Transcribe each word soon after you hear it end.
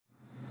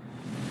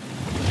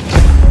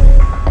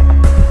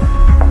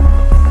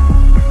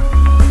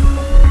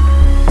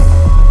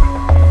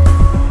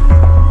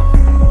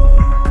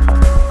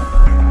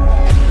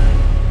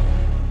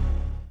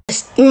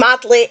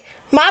Madly.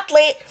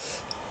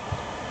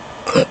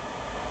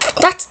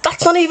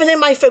 That's not even in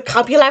my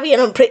vocabulary,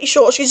 and I'm pretty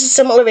sure she's a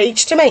similar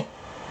age to me.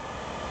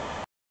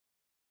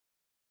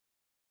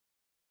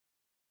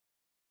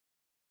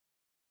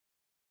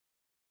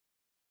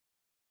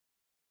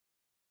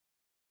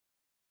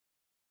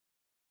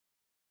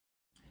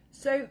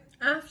 So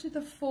after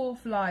the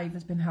 4th live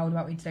has been held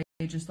about me today,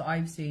 just that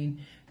I've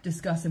seen,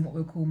 discussing what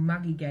we'll call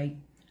Maggie Gate,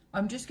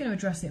 I'm just going to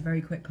address it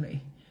very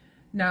quickly.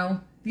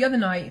 Now, the other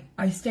night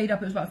I stayed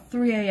up, it was about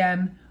 3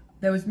 AM.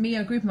 There was me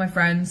and a group of my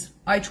friends.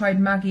 I tried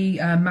Maggie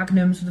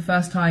Magnums for the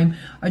first time.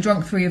 I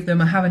drank 3 of them.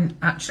 I haven't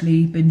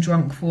actually been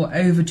drunk for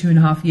over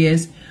 2.5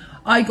 years.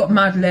 I got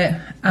mad lit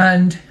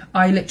and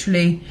I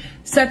literally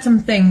said some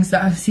things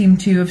that have seemed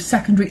to have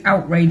secondary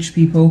outraged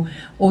people,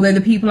 although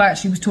the people I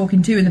actually was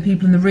talking to and the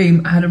people in the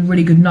room had a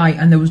really good night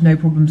and there was no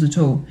problems at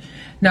all.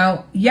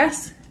 Now,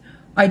 yes,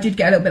 I did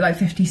get a little bit like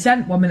 50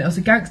 Cent. 1 minute I was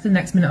a gangster, the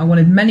next minute I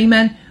wanted many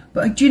men.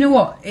 But do you know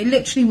what? It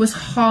literally was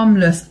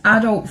harmless,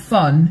 adult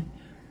fun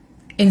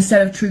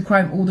instead of true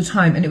crime all the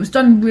time. And it was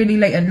done really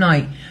late at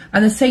night.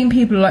 And the same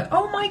people are like,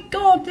 oh my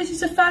God, this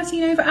is a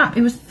 13 over app.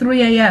 It was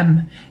 3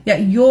 AM.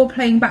 Yet you're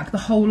playing back the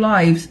whole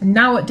lives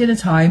now at dinner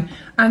time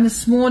and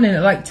this morning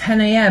at like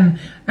 10 AM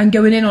and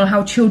going in on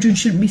how children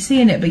shouldn't be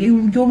seeing it, but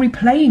you're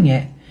replaying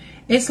it.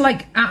 It's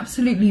like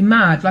absolutely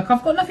mad. Like,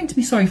 I've got nothing to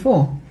be sorry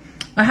for.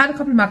 I had a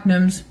couple of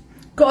Magnums,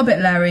 got a bit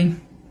leery,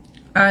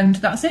 and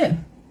that's it.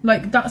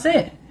 Like, that's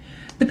it.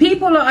 The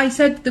people that I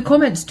said the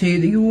comments to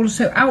that you're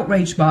also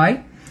outraged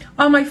by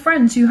are my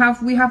friends who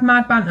we have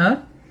mad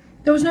banter.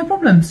 There was no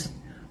problems.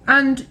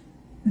 And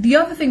the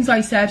other things I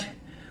said,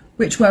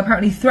 which were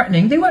apparently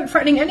threatening, they weren't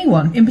threatening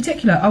anyone in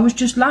particular. I was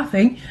just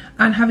laughing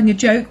and having a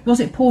joke. Was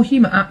it poor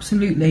humour?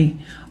 Absolutely.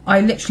 I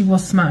literally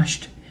was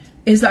smashed.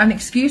 Is that an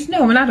excuse?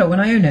 No, I'm an adult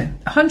and I own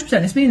it.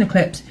 100%. It's me in the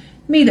clips.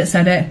 Me that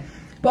said it.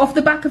 But off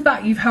the back of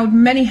that, you've held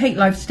many hate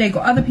lives today,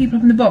 got other people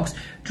up in the box,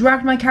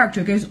 dragged my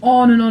character, it goes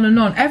on and on and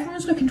on.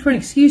 Everyone's looking for an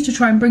excuse to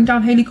try and bring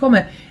down Hayley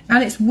Comet,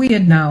 and it's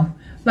weird now.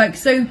 Like,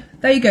 so,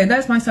 there you go,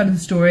 there's my side of the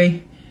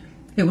story.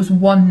 It was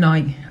one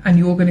night, and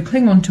you're going to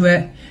cling on to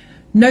it.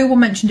 No one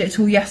mentioned it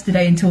till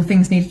yesterday, until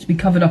things needed to be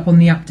covered up on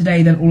the app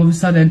today, then all of a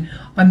sudden,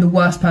 I'm the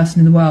worst person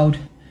in the world.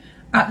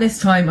 At this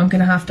time, I'm going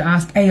to have to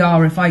ask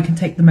AR if I can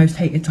take the most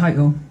hated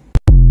title.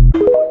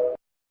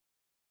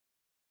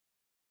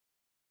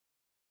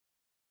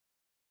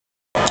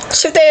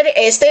 So there it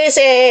is. There's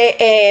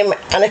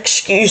an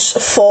excuse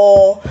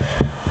for,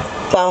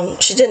 well,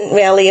 she didn't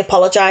really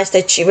apologise,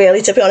 did she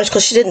really, to be honest,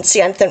 because she didn't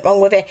see anything wrong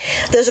with it.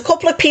 There's a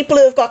couple of people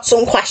who have got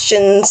some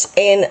questions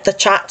in the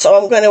chat,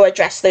 so I'm going to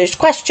address those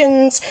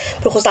questions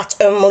because that's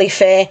only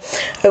fair.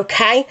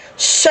 Okay,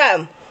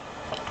 so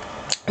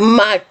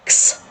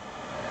Mags,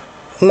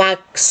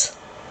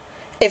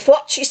 if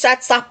what she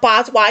said's that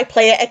bad, why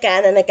play it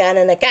again and again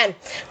and again?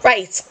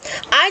 Right,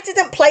 I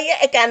didn't play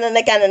it again and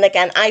again and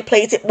again. I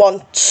played it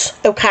once,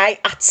 okay,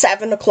 at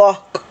 7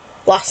 o'clock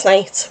last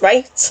night,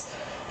 right?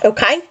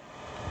 Okay.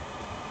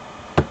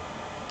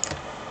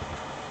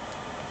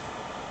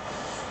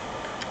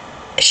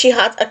 She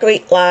had a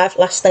great live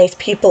last night.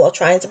 People are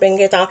trying to bring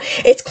it down.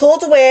 It's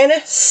called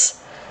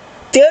awareness.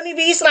 The only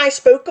reason I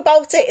spoke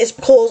about it is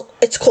because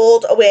it's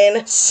called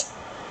awareness.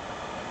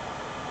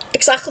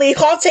 Exactly, you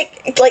can't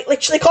take, like,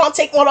 literally can't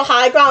take one on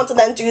high ground and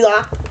then do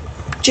that.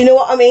 Do you know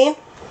what I mean?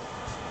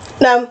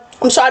 No,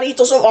 I'm sorry, it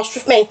doesn't wash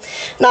with me.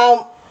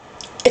 Now,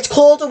 it's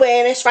called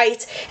awareness,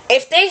 right?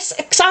 If this,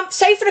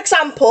 say for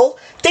example,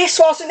 this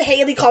wasn't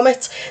Hayley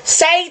Comet,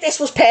 say this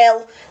was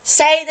Pearl,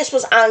 say this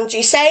was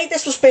Angie, say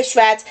this was Miss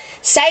Red,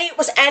 say it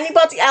was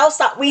anybody else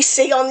that we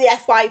see on the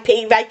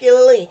FYP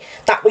regularly,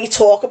 that we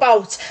talk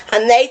about,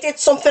 and they did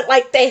something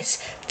like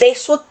this,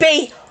 this would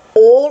be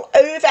all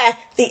over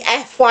the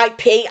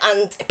FYP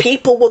and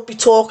people would be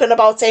talking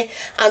about it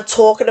and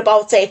talking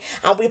about it,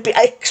 and we'd be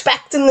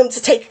expecting them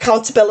to take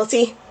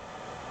accountability.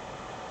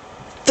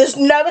 There's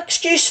no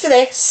excuse for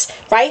this,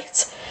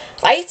 right?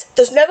 Right?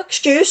 There's no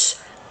excuse.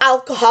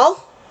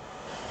 Alcohol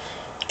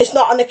is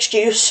not an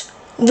excuse.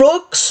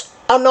 Drugs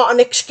are not an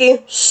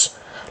excuse.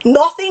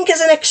 Nothing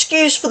is an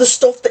excuse for the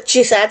stuff that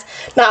she said.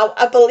 Now,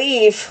 I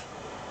believe,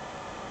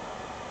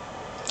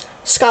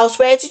 Scouse,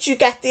 where did you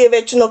get the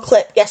original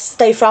clip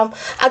yesterday from?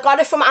 I got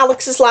it from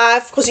Alex's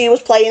live because he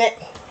was playing it.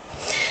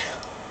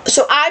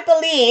 So I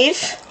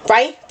believe,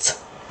 right,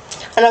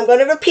 and I'm going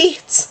to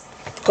repeat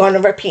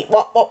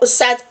what was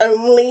said,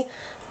 only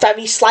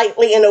very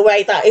slightly in a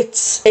way that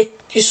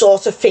you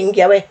sort of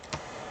finger it.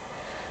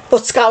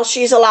 But Scouse,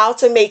 she's allowed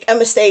to make a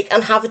mistake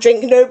and have a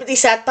drink. Nobody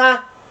said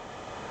that.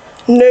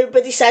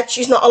 Nobody said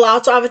she's not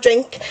allowed to have a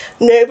drink.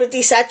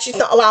 Nobody said she's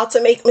not allowed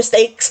to make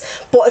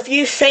mistakes. But if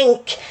you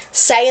think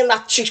saying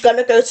that she's going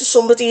to go to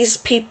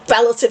somebody's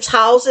relatives'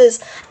 houses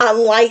and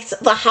light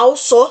the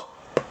house up,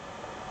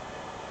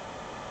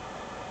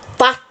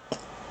 that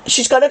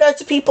she's going to go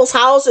to people's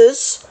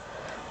houses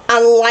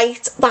and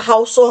light the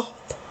house up,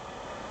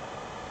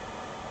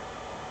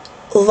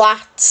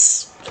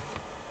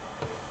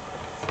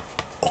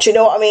 Do you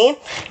know what I mean?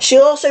 She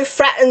also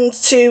threatened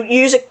to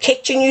use a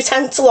kitchen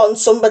utensil on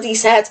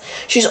somebody's head.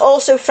 She's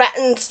also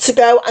threatened to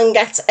go and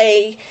get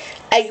a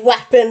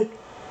weapon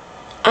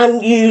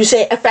and use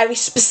it, a very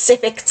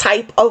specific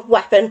type of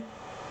weapon.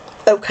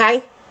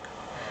 Okay?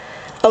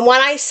 And when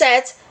I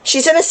said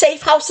she's in a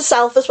safe house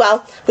herself as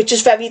well, which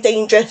is very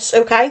dangerous,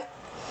 okay?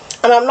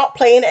 And I'm not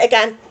playing it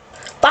again.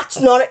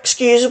 That's not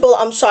excusable,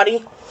 I'm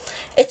sorry.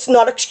 It's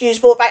not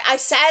excusable. Right, I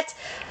said,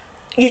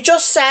 you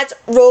just said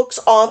rugs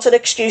aren't an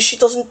excuse, she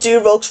doesn't do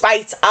rugs.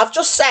 Right, I've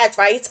just said,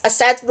 right, I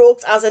said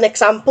rugs as an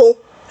example,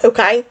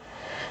 okay?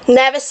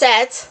 Never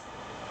said,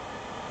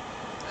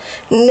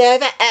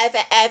 never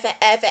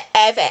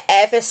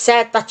ever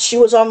said that she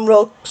was on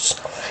rugs.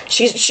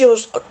 She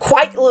was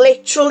quite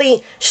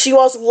literally, she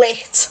was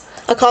lit.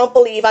 I can't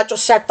believe I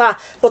just said that,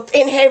 but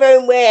in her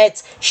own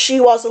words, she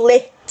was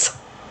lit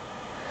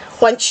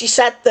when she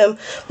said them.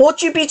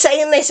 Would you be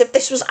saying this if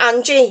this was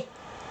Angie?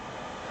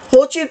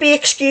 Would you be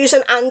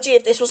excusing Angie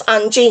if this was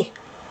Angie?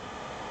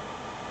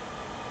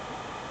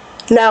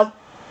 No.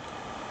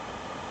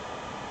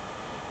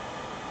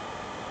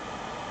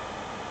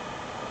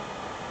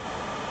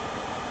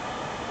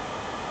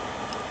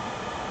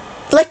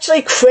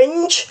 Literally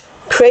cringe.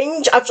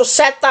 I've just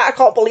said that. I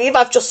can't believe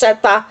I've just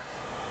said that.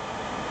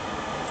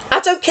 I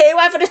don't care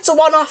whether it's a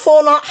one-off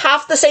or not.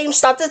 Have the same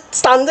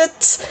standards.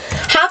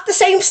 Have the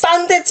same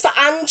standards for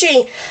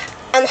Angie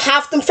and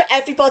have them for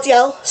everybody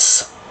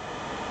else.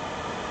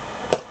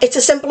 It's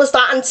as simple as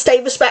that, and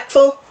stay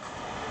respectful.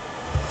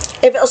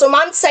 If it was a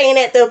man saying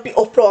it, there'll be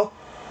uproar.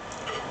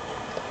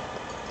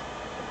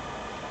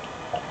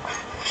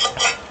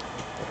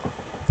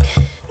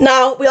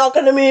 Now we are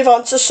going to move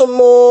on to some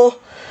more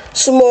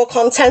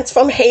content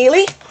from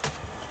Hayley.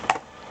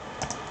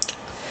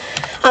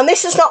 And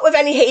this is not with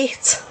any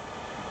hate.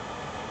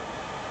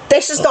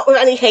 This is not with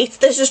any hate.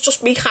 This is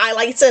just me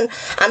highlighting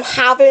and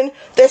having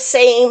the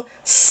same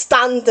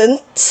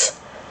standards.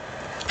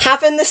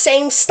 Having the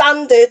same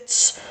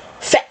standards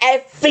for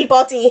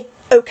everybody,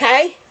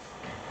 okay?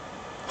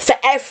 For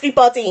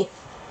everybody.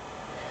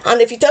 And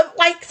if you don't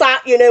like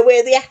that, you know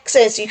where the X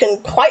is. You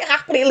can quite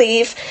happily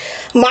leave.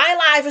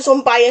 My live is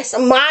unbiased,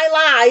 and my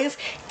live,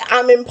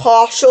 I'm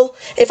impartial.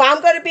 If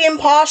I'm going to be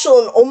impartial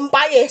and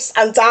unbiased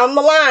and down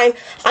the line,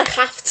 I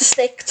have to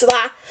stick to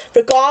that,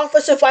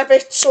 regardless of whether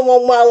it's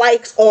someone well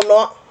liked or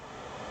not.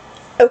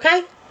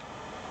 Okay?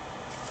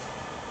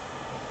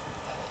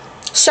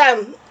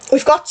 So,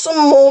 we've got some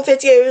more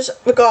videos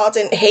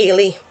regarding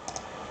Hayley.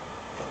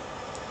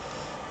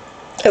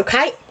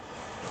 Okay?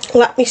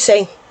 Let me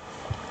see.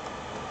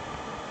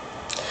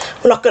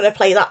 We're not going to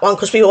play that one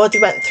because we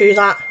already went through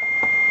that.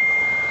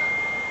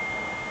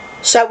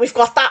 So we've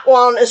got that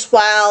one as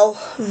well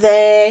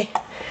there.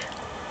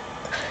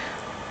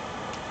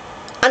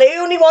 And I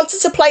only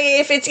wanted to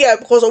play a video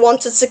because I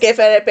wanted to give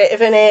her a bit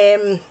of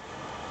an,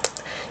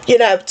 you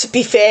know, to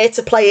be fair,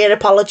 to play her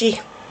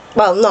apology.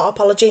 Well, not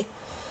apology.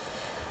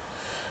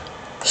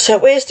 So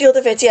where's the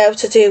other video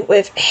to do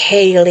with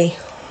Hayley?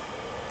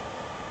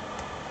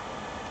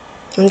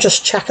 I'm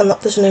just checking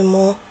that there's no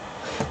more.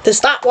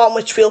 There's that one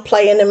which we'll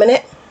play in a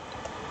minute.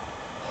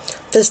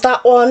 There's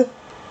that one.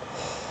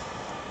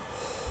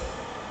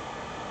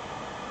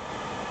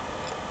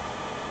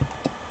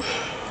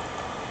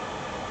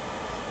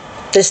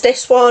 There's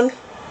this one.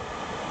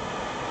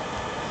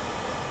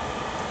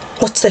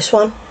 What's this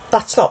one?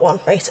 That's not one.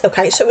 Right,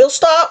 okay, so we'll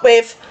start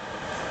with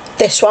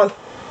this one.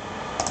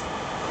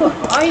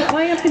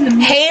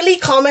 Hayley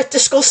Comet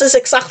discusses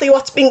exactly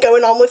what's been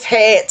going on with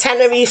her,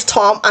 Tenerife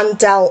Tom and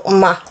Del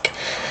Mac.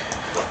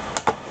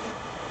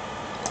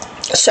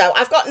 So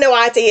I've got no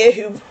idea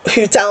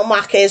who Del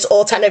Mac is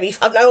or Tenerife.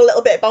 I know a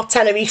little bit about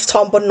Tenerife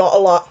Tom, but not a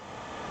lot.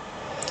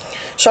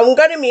 So I'm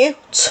going to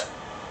mute.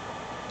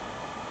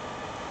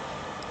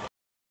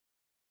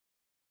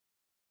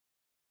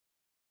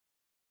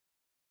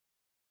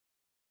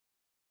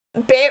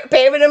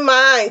 Bearing in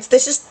mind,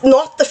 this is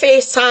not the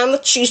first time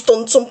that she's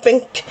done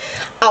something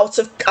out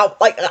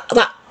like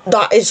that.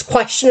 That is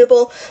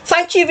questionable.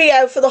 Thank you,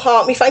 Rio, for the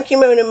heart me. Thank you,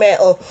 Mona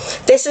Myrtle.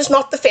 This is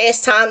not the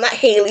first time that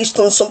Hayley's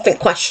done something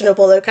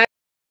questionable, okay?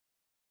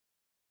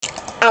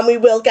 And we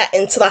will get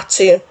into that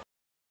soon.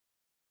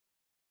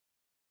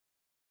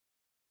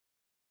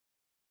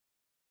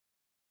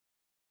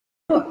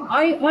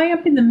 I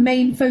have been the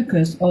main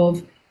focus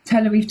of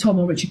Tenerife Tom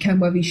or Richard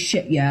Kenworthy's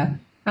shit, yeah?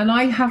 And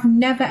I have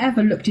never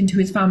ever looked into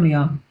his family.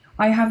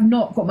 I have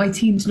not got my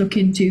team to look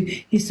into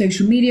his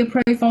social media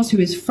profiles, who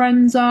his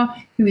friends are,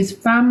 who his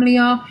family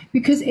are,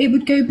 because it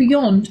would go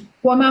beyond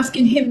what I'm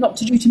asking him not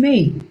to do to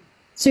me.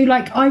 So,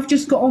 like, I've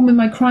just got on with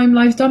my crime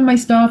life, done my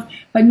stuff,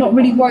 like, not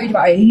really worried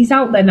about it. He's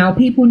out there now.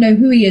 People know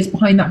who he is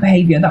behind that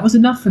behaviour. That was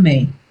enough for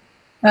me.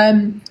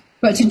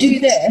 But to do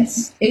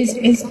this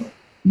is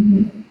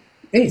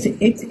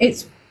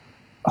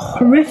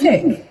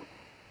horrific.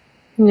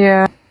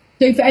 Yeah.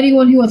 So for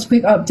anyone who wants a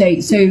quick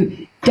update, so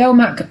Del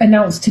Mac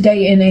announced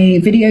today in a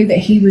video that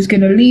he was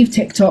going to leave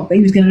TikTok, but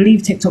he was going to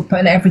leave TikTok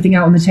putting everything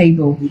out on the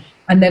table.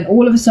 And then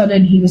all of a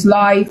sudden he was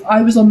live.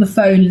 I was on the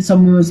phone and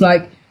someone was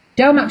like,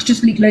 Del Max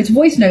just leaked loads of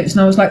voice notes,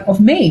 and I was like, of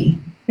me?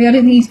 Like, I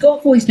don't think he's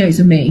got voice notes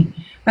of me.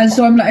 And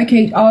so I'm like,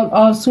 okay,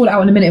 I'll sort it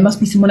out in a minute. It must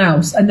be someone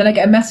else. And then I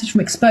get a message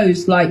from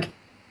Exposed like,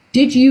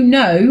 did you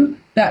know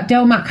that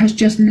Del Mac has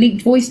just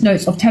leaked voice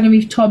notes of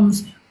Tenerife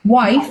Tom's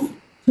wife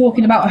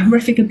talking about a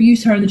horrific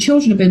abuse her and the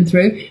children have been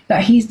through,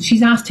 that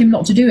she's asked him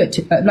not to do it,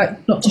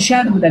 not to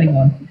share them with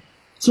anyone.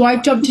 So I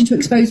jumped into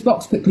Exposed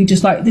box quickly,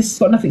 just like, this has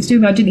got nothing to do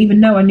with me. I didn't even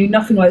know. I knew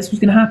nothing like this was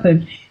going to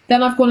happen.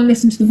 Then I've gone and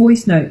listened to the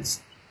voice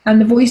notes. And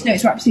the voice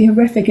notes are absolutely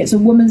horrific. It's a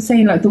woman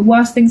saying, like, the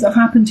worst things that have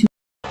happened to her.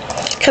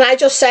 Can I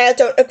just say I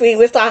don't agree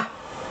with that?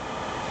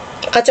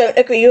 I don't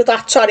agree with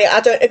that, sorry.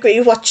 I don't agree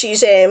with what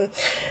she's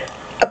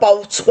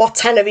about what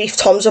Tenerife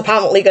Tom's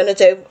apparently going to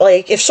do.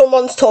 Like, if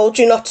someone's told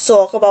you not to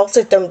talk about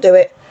it, don't do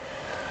it.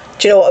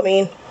 Do you know what I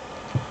mean?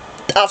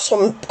 Have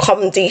some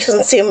common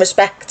decency and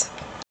respect.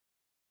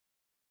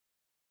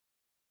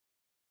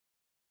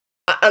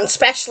 And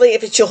especially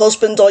if it's your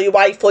husband or your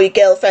wife or your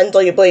girlfriend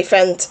or your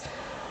boyfriend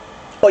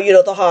or your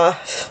other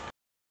half.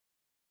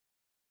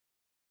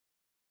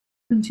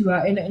 To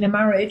her in a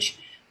marriage,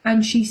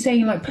 and she's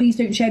saying, like, please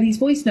don't share these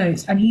voice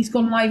notes. And he's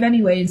gone live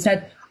anyway and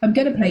said, I'm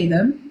going to play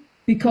them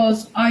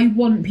because I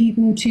want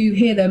people to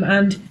hear them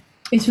and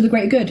it's for the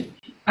greater good.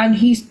 And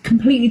he's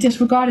completely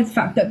disregarded the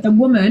fact that the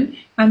woman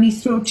and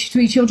these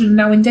three children are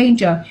now in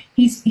danger.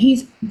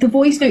 The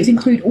voice notes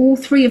include all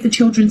three of the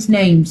children's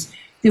names,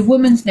 the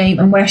woman's name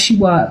and where she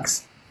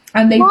works.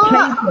 And they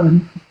played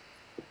them.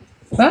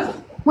 What?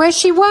 Where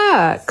she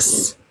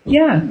works?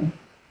 Yeah.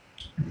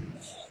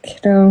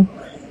 No.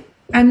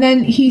 And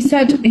then he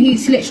said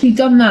he's literally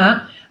done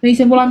that. And he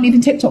said, well, I'm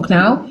leaving TikTok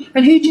now.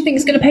 And who do you think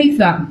is going to pay for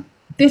that?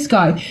 This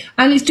guy.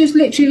 And it's just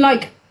literally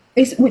like,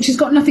 which has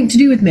got nothing to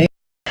do with me.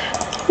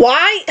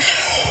 Why?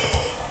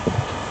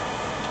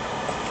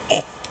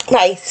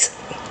 Right.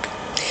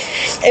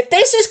 If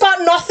this has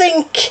got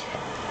nothing...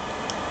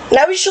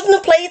 No, he shouldn't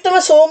have played them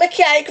at all,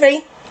 Mickey.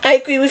 I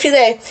agree with you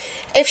there.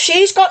 If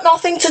she's got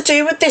nothing to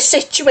do with this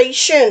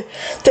situation,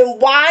 then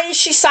why is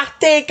she sat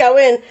there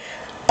going,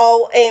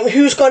 oh,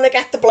 who's going to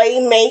get the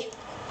blame? Me?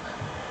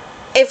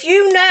 If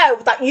you know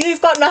that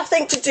you've got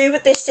nothing to do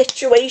with this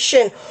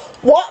situation,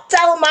 what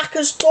Del Mac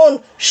has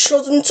done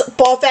shouldn't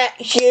bother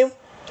you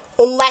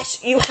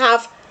unless you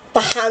have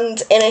the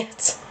hand in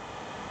it.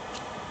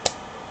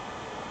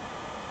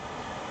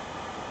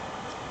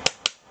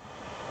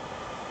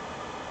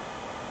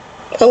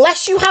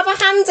 Unless you have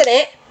a hand in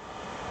it,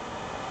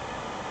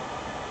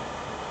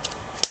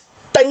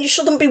 then you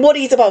shouldn't be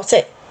worried about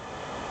it.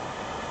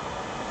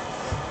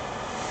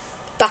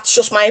 That's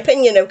just my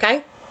opinion,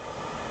 okay?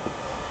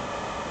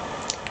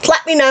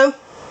 Let me know.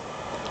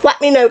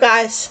 Let me know,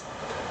 guys.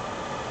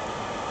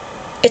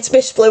 It's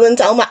Miss Blue and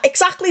Del Mac.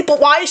 Exactly, but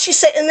why is she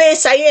sitting there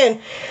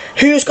saying,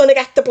 who's going to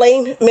get the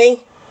blame?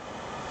 Me.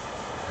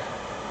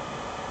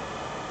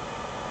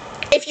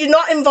 If you're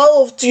not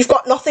involved, you've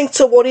got nothing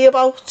to worry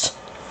about.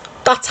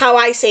 That's how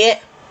I see it.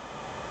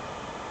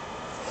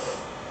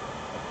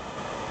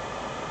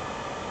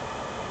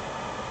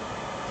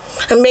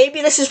 And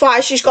maybe this is why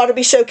she's got to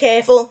be so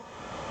careful.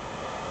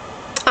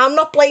 I'm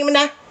not blaming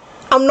her.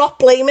 I'm not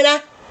blaming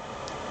her.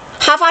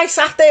 Have I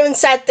sat there and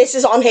said this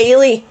is on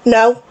Hayley?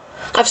 No.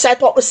 I've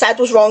said what was said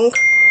was wrong.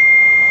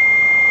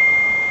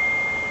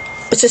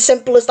 It's as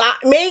simple as that.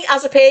 Me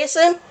as a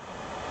person,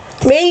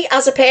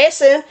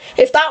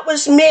 if that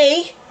was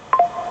me,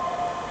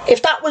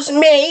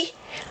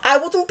 I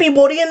wouldn't be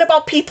worrying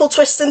about people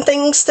twisting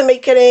things to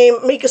make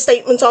a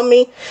statement on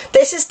me.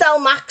 This is Del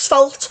Mac's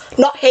fault,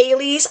 not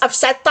Hayley's. I've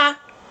said that.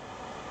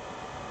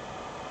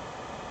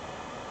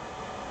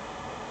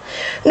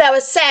 Now, I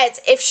said,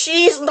 if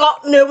she's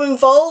got no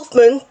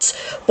involvement,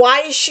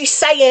 why is she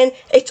saying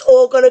it's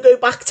all going to go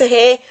back to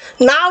her?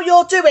 Now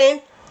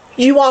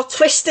you are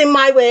twisting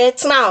my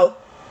words now.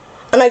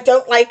 And I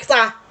don't like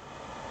that.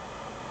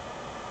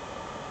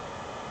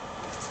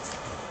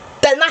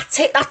 Then that's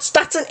it.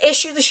 That's an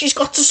issue that she's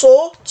got to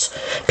sort.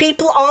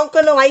 People aren't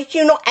going to like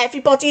you. Not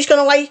everybody's going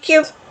to like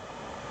you.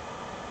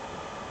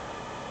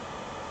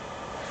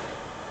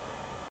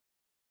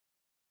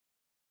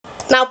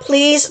 Now,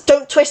 please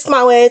don't twist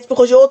my words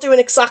because you're doing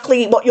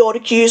exactly what you're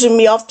accusing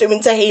me of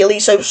doing to Hayley,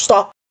 so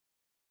stop.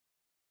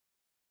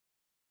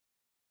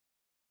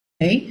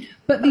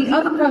 But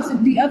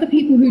the other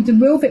people who are the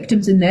real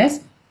victims in this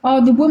are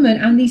the woman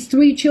and these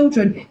three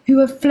children who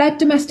have fled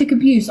domestic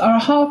abuse, are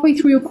halfway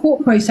through a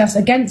court process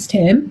against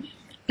him,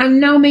 and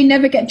now may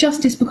never get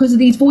justice because of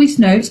these voice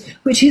notes,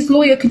 which his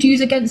lawyer could use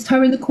against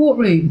her in the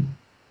courtroom.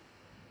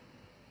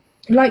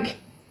 Like,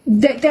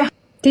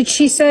 did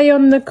she say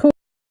on the court?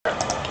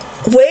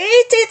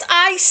 Where did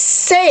I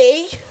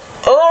say?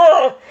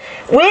 Oh,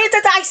 where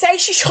did I say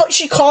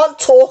she can't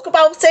talk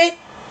about it?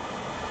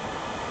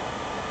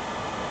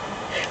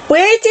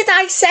 Where did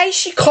I say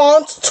she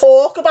can't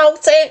talk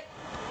about it?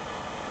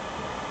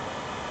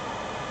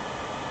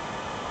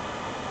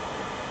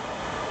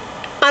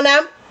 I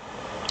know.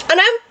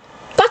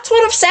 That's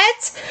what I've said.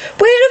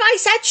 Where have I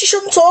said she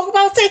shouldn't talk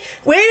about it?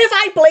 Where have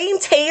I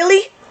blamed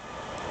Hayley?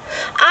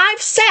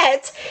 I've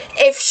said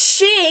if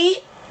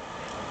she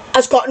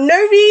has got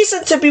no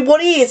reason to be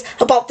worried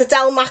about the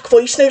Del Mac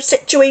voice note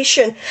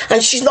situation,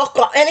 and she's not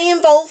got any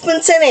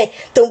involvement in it,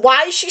 then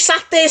why is she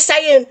sat there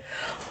saying,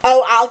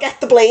 oh, I'll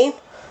get the blame?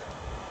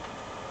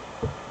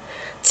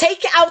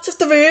 Take it out of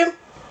the room.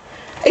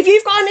 If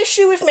you've got an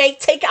issue with me,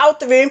 take it out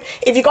the room.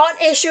 If you've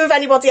got an issue with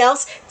anybody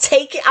else,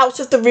 take it out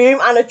of the room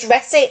and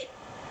address it.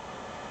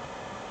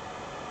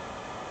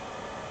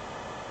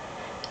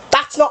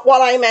 That's not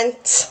what I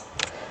meant.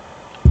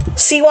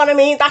 See what I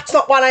mean? That's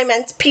not what I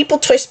meant. People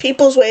twist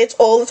people's words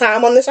all the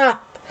time on this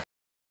app.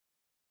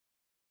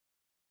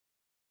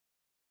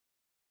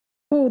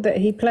 That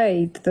he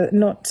played, that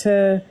not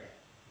to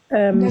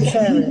share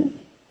it.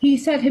 He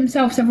said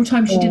himself several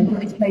times she didn't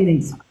want me to play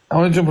these. I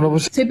want to jump on over.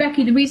 So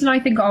Becky, the reason I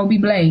think I'll be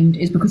blamed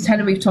is because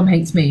Tenerife Tom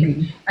hates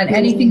me, and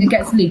anything that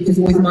gets leaked is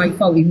always my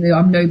fault, even though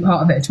I'm no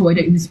part of it at all. I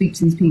don't even speak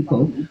to these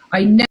people.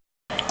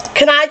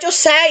 Can I just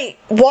say,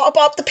 what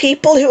about the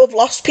people who have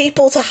lost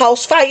people to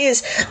house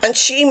fires, and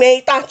she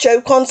made that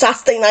joke on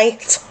Saturday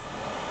night?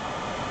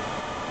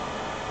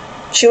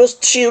 She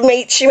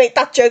made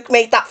that joke,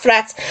 made that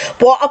threat.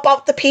 What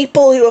about the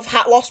people who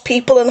have lost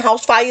people in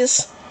house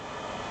fires?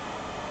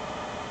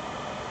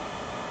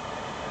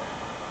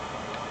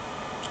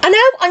 I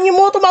know, and you're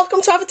more than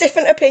welcome to have a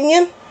different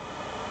opinion.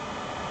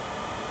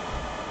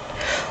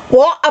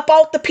 What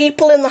about the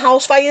people in the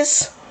house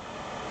fires?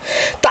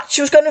 That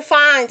she was going to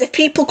find, if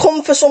people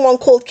come for someone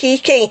called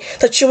Kiki,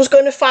 that she was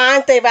going to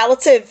find their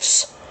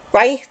relatives,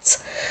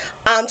 right?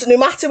 And no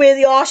matter where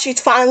they are, she'd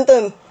find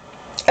them.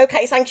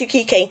 Okay, thank you,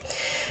 Kiki.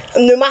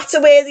 And no matter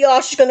where they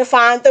are, she's going to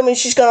find them and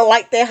she's going to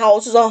light their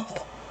houses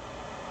up.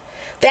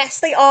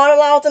 Yes, they are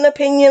allowed an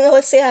opinion,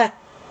 Alicia.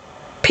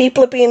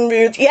 People are being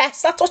rude.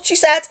 Yes, that's what she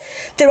said.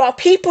 There are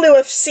people who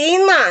have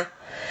seen that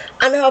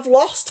and have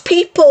lost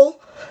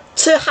people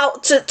to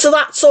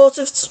that sort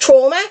of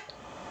trauma.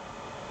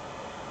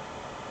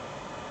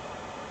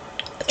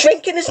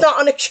 Drinking is not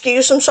an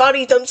excuse. I'm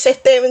sorry, don't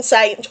sit there and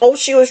say, oh,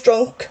 she was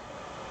drunk.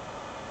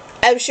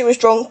 Oh, she was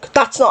drunk.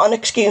 That's not an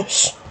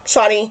excuse.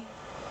 Sorry.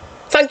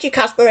 Thank you,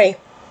 Casmarie.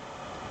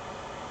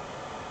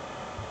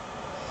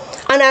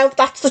 I know,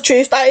 that's the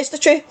truth. That is the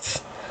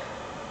truth.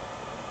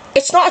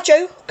 It's not a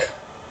joke.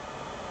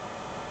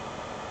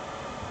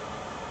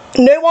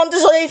 No one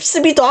deserves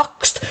to be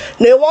doxxed.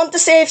 No one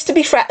deserves to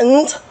be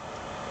threatened.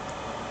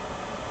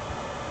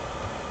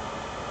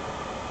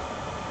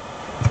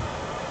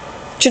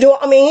 Do you know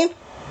what I mean?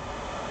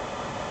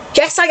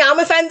 Yes, I am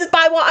offended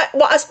by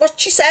what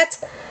she said,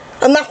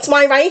 and that's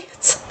my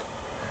right.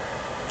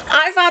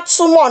 I've had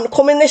someone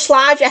come in this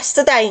live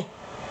yesterday,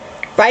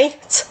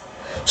 right?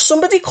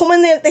 Somebody come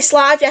in this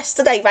live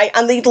yesterday, right,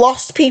 and they'd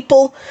lost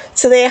people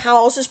to their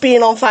houses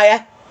being on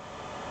fire.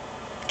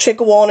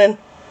 Trigger warning.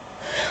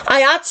 I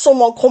had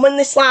someone come in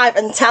this live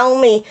and tell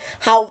me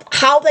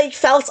how they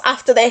felt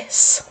after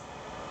this.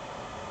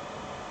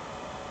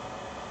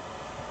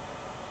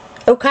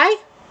 Okay?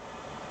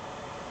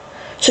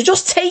 So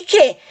just take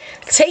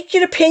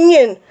your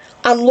opinion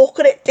and look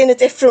at it in a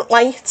different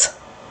light.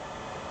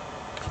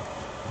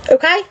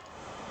 Okay?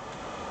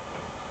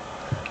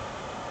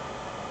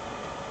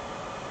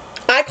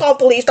 I can't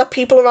believe that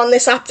people are on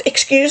this app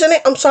excusing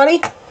it. I'm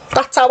sorry.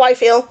 That's how I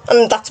feel,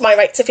 and that's my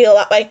right to feel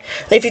that way.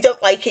 And if you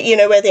don't like it, you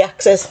know where the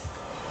X is.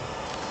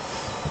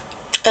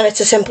 And it's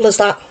as simple as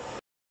that.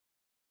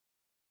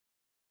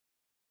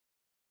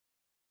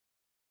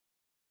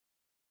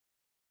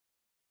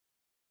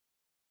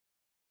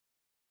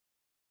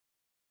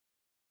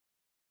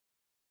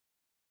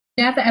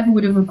 Never ever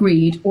would have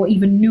agreed or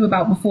even knew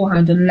about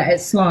beforehand and let it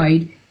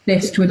slide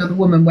this to another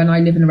woman when I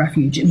live in a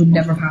refuge. It would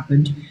never have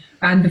happened.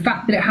 And the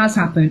fact that it has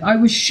happened, I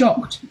was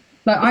shocked.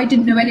 Like, I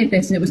didn't know any of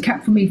this and it was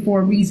kept from me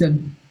for a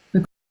reason.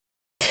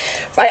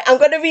 Right, I'm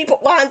going to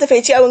rewind the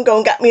video and go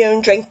and get my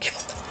own drink,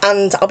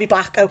 and I'll be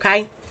back,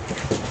 okay?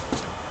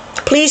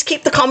 Please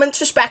keep the comments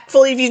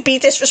respectful. If you be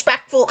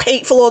disrespectful,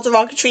 hateful or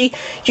derogatory,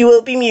 you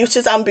will be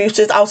muted and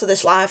booted out of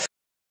this live.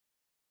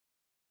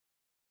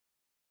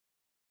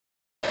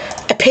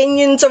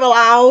 Opinions are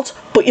allowed,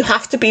 but you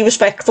have to be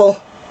respectful.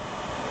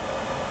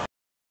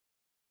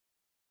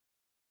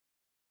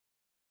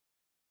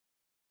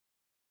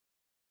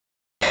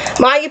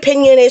 My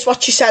opinion is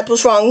what you said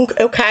was wrong,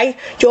 okay?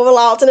 You're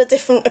allowed in a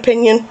different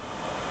opinion.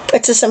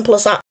 It's as simple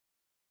as that.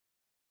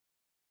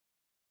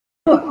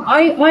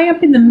 I have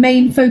been the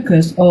main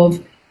focus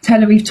of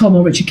Tenerife Tom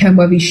or Richard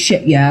Kenworthy's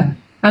shit, yeah?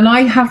 And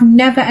I have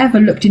never ever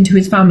looked into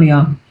his family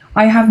are.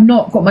 I have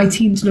not got my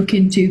team to look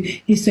into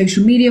his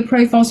social media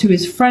profiles, who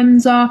his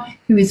friends are,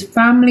 who his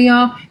family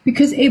are,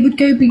 because it would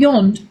go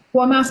beyond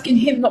what I'm asking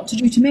him not to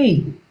do to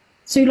me.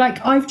 So,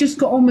 like, I've just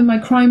got on with my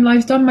crime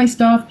life, done my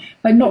stuff,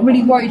 like, not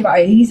really worried about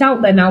it. He's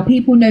out there now.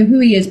 People know who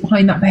he is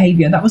behind that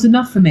behaviour. That was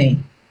enough for me.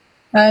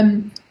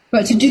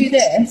 But to do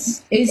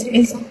this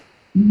is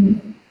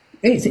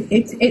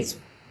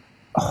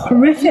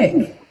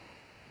horrific.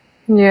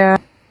 Yeah.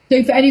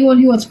 So for anyone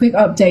who wants a quick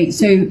update,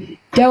 so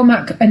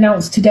Delmac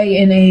announced today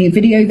in a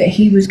video that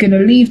he was going to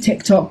leave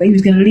TikTok, but he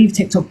was going to leave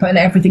TikTok putting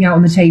everything out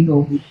on the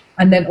table.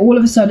 And then all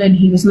of a sudden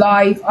he was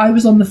live. I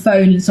was on the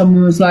phone and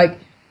someone was like,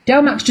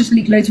 Delmax just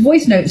leaked loads of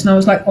voice notes, and I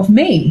was like, of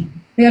me?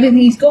 Like, I don't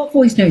think he's got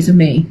voice notes of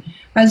me.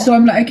 And so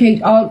I'm like,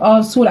 okay,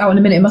 I'll sort it out in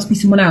a minute. It must be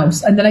someone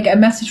else. And then I get a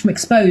message from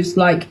Exposed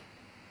like,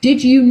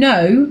 did you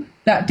know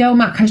that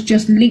Delmac has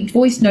just leaked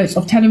voice notes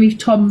of Tenerife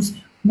Tom's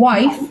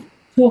wife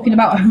talking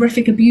about a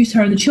horrific abuse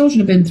her and the children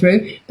have been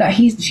through, that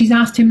she's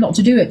asked him not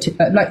to do it,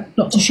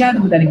 not to share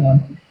them with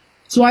anyone.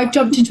 So I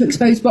jumped into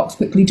Exposed box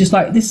quickly, just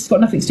like, this has got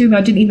nothing to do with me.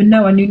 I didn't even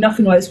know. I knew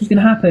nothing like this was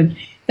going to happen.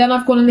 Then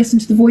I've gone and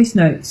listened to the voice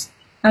notes.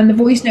 And the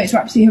voice notes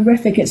are absolutely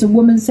horrific. It's a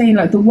woman saying,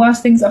 like, the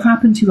worst things that have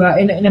happened to her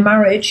in a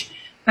marriage.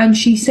 And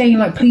she's saying,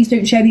 like, please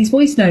don't share these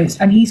voice notes.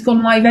 And he's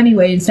gone live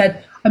anyway and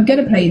said, I'm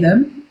going to play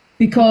them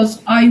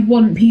because I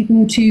want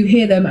people to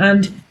hear them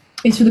and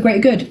it's for the greater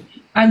good.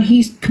 And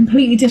he's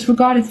completely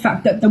disregarded the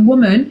fact that the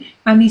woman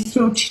and these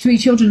three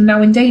children are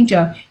now in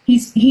danger.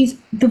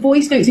 The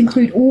voice notes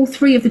include all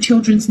three of the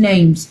children's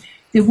names,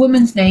 the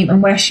woman's name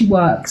and where she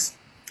works.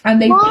 And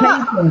they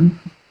played them.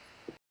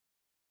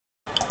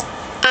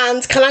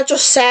 And can I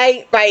just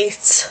say,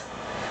 right,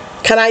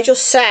 can I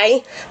just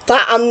say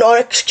that I'm not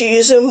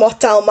excusing what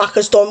Delmac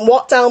has done.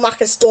 What Delmac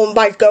has done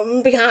by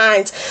going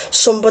behind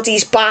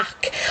somebody's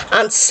back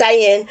and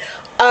saying,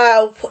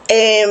 oh,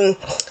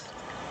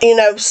 you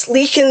know,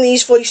 leaking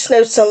these voice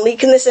notes and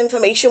leaking this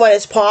information when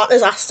his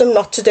partners asked him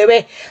not to do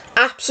it.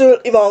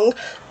 Absolutely wrong,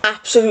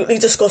 absolutely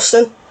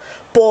disgusting.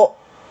 But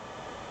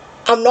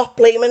I'm not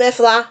blaming her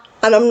for that,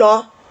 and I'm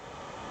not.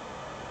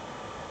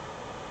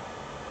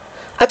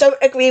 I don't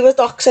agree with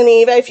doxing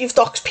either. If you've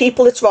doxed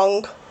people, it's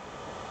wrong.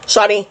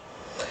 Sorry.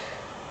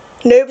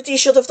 Nobody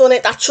should have done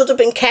it. That should have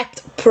been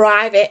kept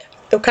private,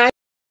 okay?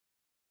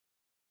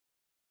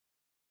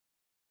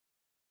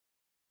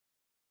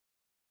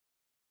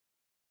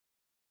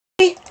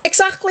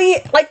 Exactly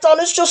like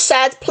Donna's just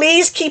said,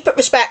 please keep it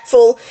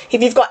respectful.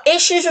 If you've got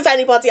issues with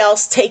anybody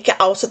else, take it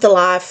out of the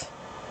live.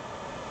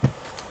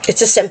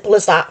 It's as simple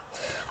as that.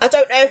 I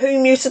don't know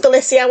who muted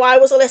Alicia. Why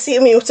was Alicia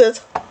muted?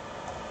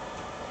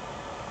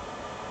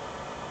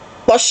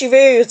 Was she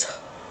rude?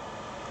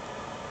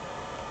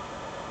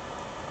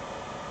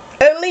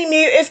 Only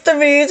mute if they're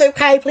rude,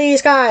 okay,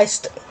 please,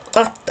 guys.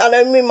 I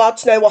know my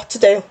mods know what to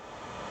do.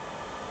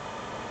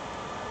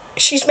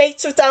 She's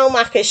mates with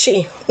Delmac, is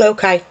she?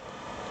 Okay.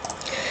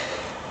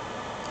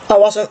 I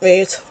wasn't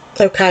rude.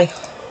 Okay.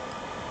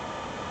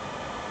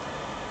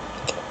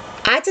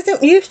 I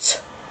didn't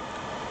mute.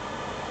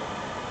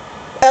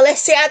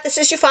 Alicia, this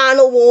is your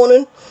final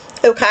warning,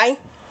 okay?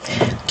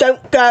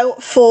 Don't go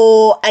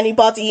for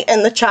anybody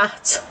in the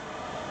chat.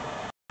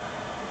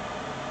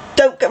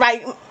 Don't get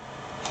right.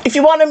 If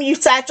you want to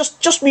mute her,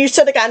 just mute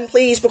it again,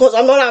 please, because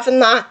I'm not having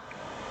that.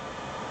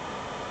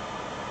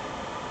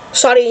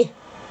 Sorry.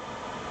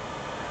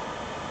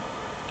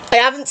 I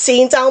haven't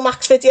seen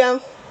Delmac's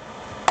video.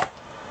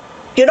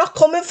 You're not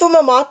coming for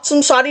my mods,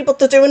 I'm sorry, but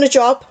they're doing a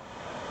job.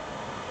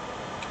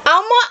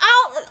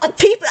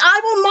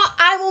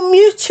 I will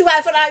mute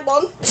whoever I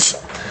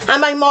want.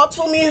 And my mods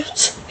will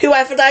mute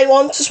whoever they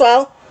want as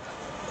well.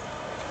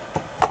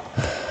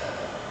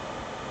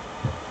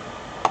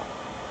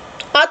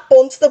 Add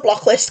Bun to the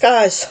block list,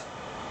 guys.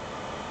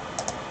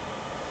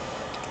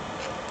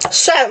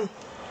 So,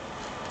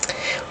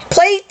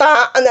 played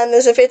that, and then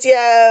there's a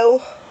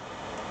video.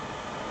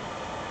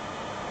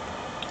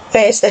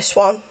 Where's this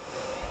one?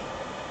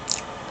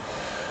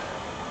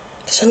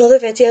 There's another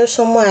video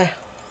somewhere.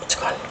 It's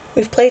gone.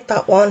 We've played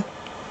that one.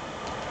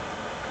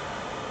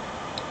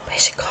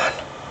 Where's it gone?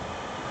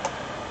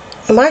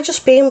 Am I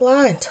just being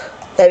blind?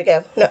 There we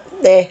go. No,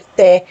 there.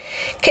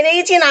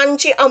 Canadian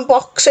Angie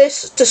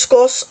unboxes,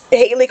 discuss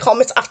Hayley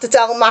comments after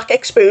Delmac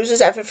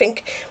exposes everything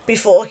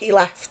before he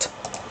left.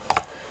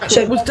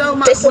 So was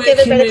Delmac this will give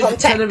a bit of working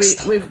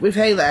context. with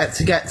Hayley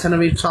to get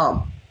Tenerife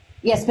Tom?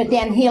 Yes, but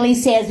then Hayley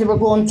says they were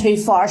going too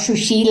far, so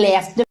she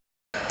left them.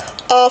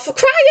 Oh, for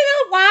crying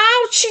out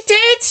loud, she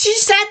did. She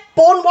said,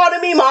 Bun one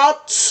of me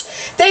mods.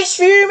 This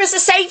room is a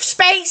safe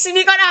space. If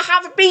you're going to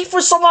have a beef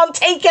with someone,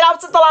 take it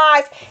out of the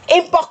live.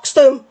 Inbox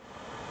them.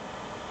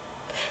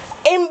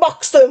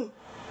 Inbox them.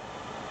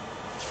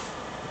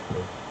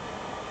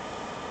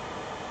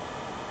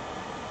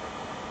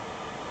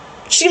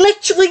 She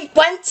literally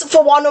went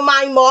for one of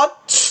my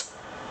mods.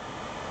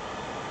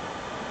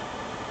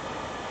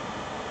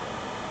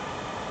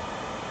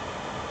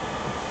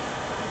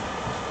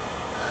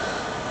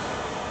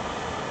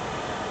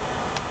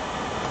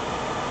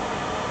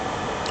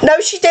 No,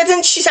 she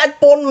didn't. She said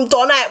Bun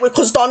Donna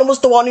because Donna was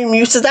the one who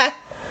muted her.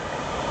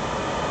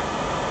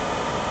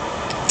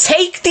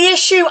 Take the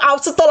issue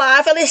out of the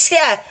live,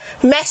 Alicia.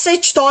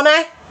 Message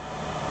Donna.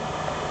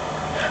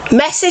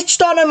 Message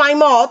Donna, my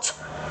mod,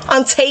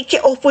 and take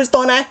it up with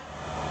Donna.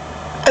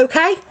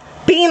 Okay?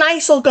 Be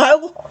nice or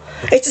go.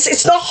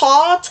 It's not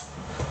hard.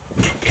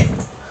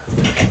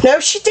 No,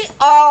 she did.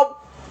 Oh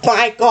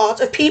my God.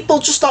 If people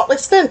just stop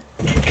listening.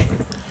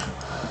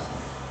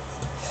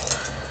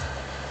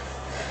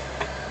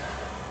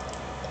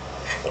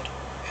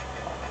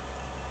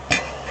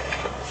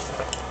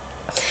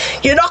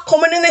 You're not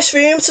coming in this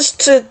room to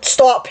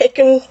start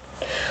picking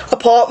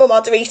apart my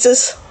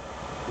moderators.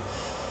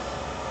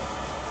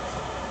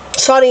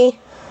 Sorry.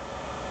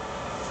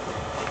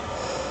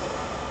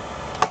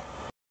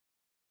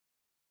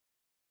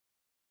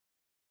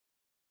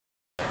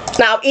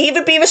 Now,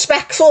 either be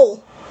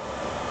respectful.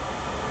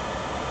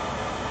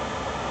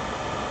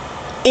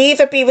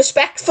 Either be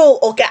respectful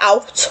or get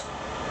out.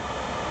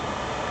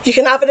 You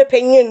can have an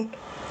opinion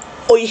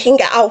or you can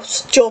get out.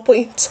 It's your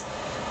point.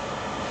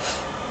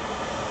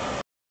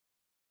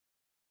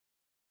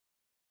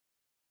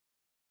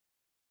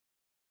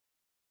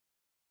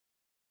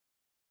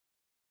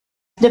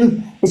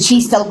 That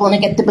she's still going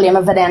to get the blame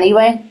of it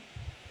anyway.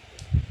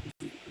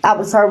 That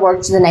was her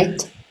words of the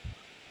night.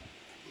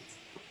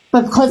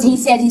 But because he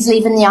said he's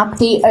leaving the app,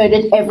 he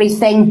outed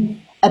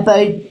everything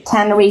about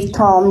Tenerife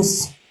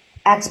Tom's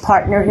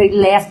ex-partner who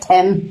left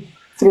him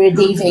through a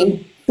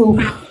DV. So,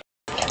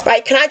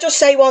 right, can I just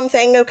say one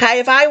thing, okay?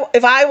 If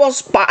I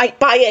was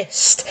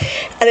biased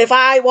and if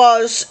I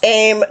was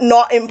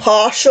not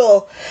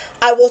impartial,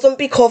 I wouldn't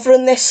be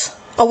covering this.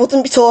 I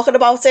wouldn't be talking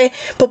about it.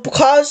 But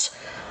because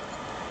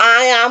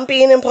I am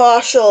being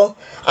impartial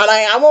and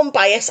I am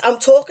unbiased, I'm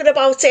talking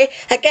about it.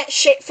 I get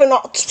shit for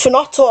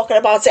not talking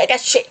about it. I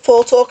get shit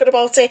for talking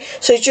about it.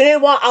 So do you know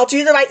what? I'll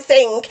do the right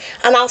thing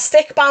and I'll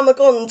stick by my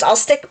guns. I'll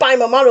stick by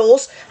my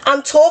morals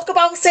and talk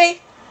about it.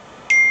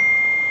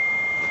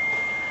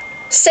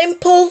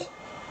 Simple.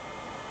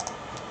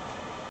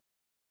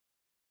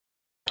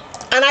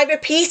 And I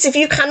repeat, if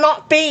you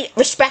cannot be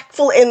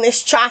respectful in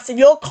this chat, if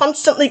you're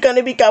constantly going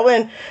to be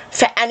going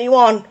for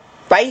anyone,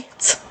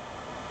 right?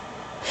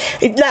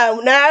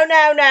 No.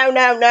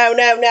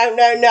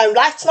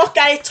 Let's not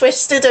get it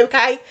twisted,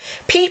 okay?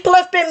 People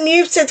have been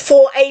muted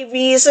for a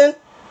reason.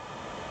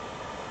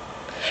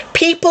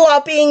 People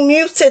are being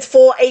muted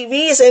for a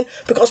reason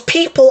because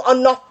people are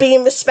not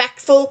being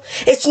respectful.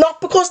 It's not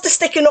because they're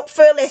sticking up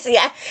for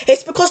Lydia.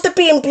 It's because they're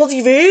being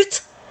bloody rude.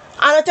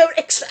 And I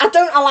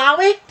don't allow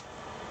it.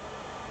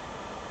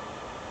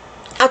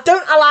 I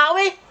don't allow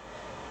it.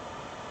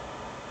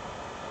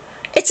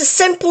 It's as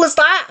simple as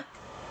that.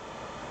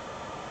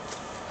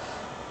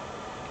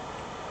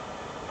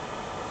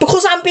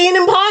 Because I'm being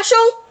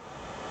impartial.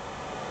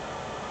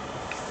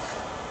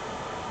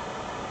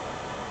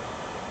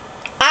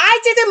 I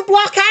didn't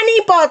block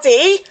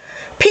anybody.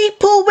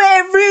 People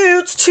were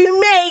rude to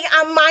me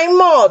and my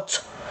mod.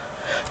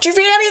 Do you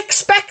really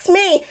expect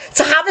me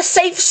to have a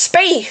safe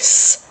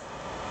space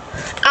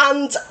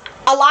and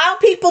allow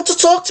people to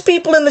talk to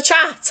people in the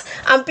chat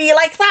and be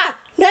like that?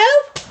 No,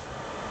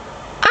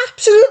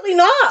 absolutely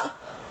not.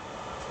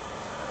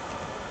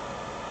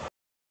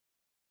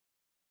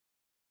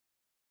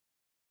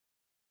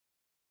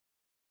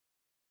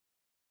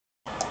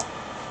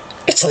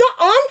 It's not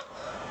on.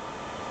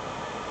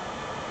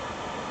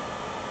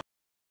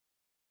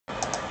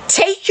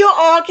 Take your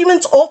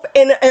argument up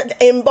in an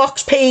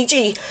inbox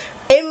pagey.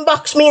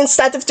 Inbox me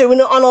instead of doing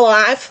it on a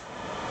live.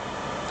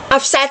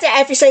 I've said it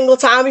every single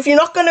time. If you're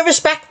not going to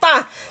respect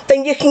that,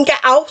 then you can get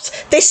out.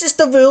 This is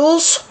the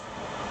rules.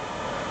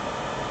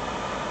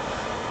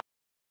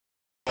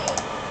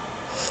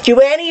 You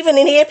weren't even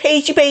in here,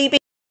 Pagey baby.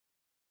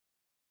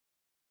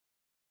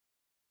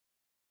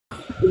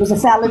 there was a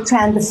fella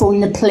trying to phone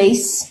the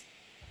police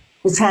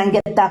to try and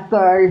get that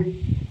girl,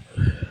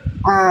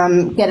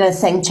 get a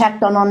thing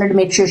checked on her to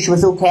make sure she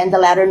was okay and to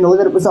let her know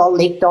that it was all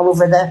leaked all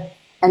over the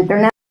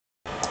internet.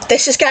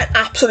 This is getting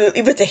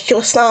absolutely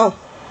ridiculous now.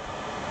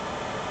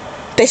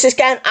 This is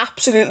getting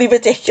absolutely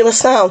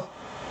ridiculous now.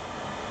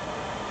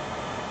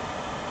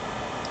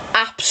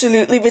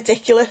 Absolutely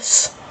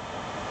ridiculous.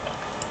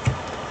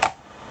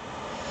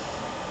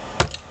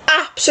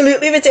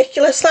 Absolutely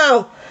ridiculous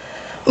now.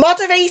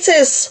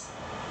 Moderators,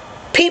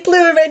 people who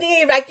are in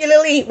here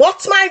regularly,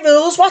 what's my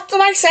rules? What do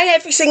I say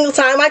every single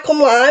time I come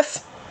live?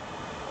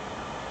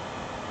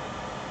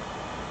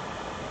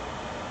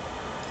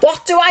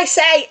 What do I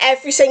say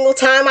every single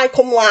time I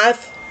come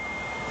live?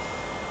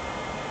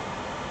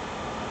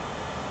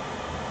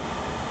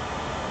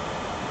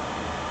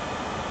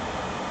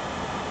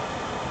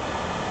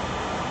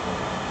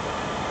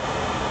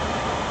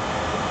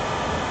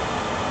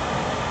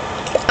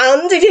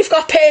 And if you've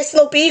got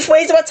personal beef,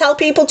 where do I tell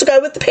people to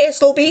go with the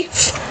personal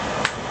beef?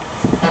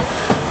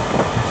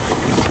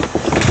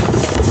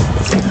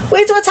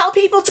 Where do I tell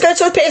people to go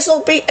to a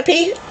personal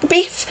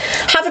beef?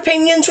 Have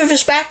opinions with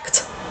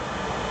respect.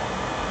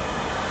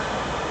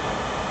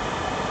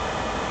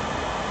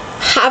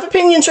 Have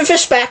opinions with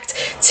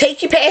respect.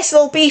 Take your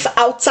personal beef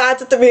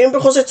outside of the room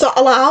because it's not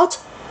allowed.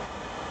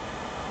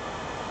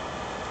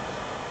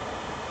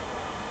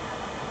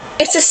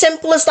 It's as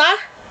simple as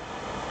that.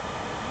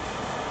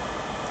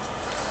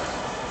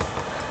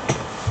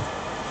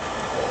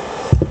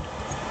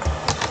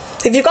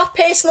 If you've got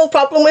a personal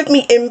problem with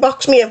me,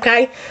 inbox me,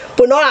 okay?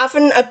 We're not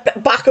having a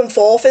back and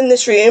forth in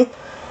this room.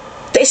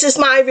 This is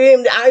my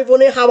room. I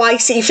run it how I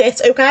see fit,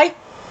 okay?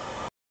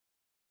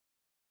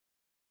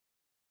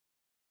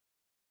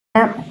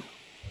 Yeah.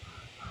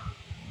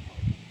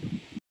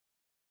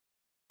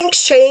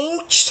 Nothing's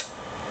changed.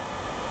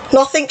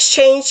 Nothing's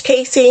changed,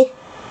 Katie.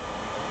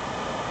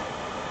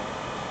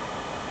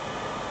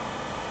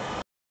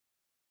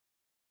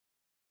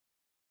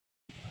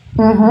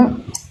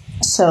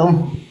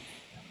 So,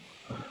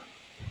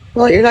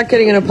 Well, you're not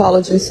getting an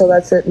apology, so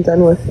that's it and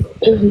done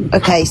with.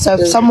 Okay, so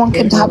if someone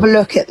can have a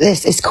look at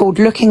this, it's called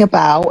Looking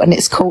About,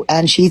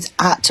 and she's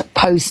at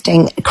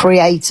Posting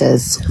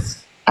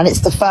Creators, and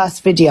it's the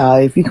first video.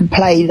 If you can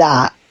play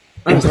that,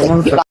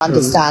 you'll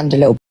understand a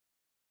little.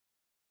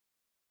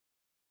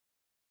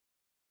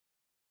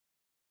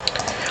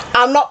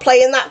 I'm not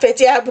playing that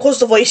video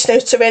because the voice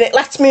notes are in it.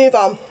 Let's move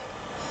on.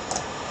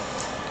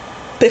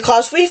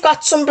 Because we've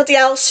got somebody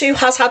else who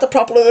has had a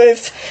problem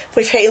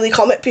with Hayley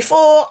Comet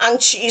before,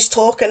 and she's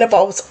talking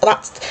about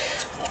that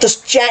this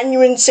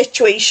genuine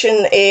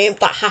situation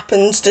that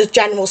happened, the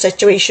general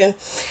situation.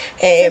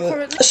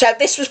 So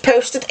this was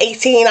posted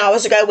 18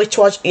 hours ago, which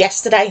was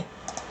yesterday.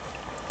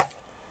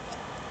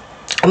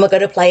 And we're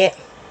going to play it.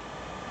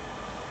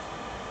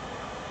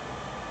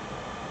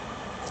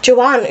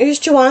 Joanne, who's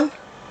Joanne?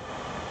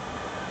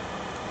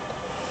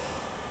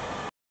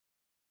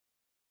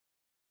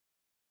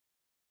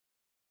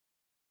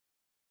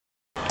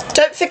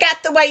 Don't forget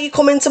the way you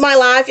come into my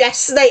live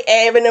yesterday,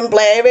 airing and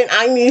blaring.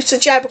 I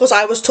muted you because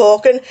I was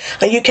talking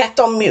and you kept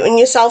on muting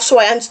yourself, so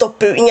I ended up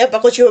booting you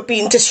because you were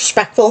being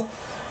disrespectful.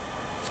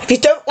 If you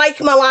don't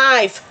like my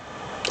live,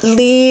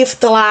 leave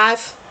the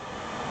live.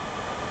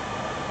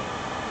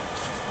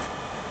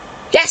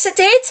 Yes, I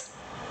did.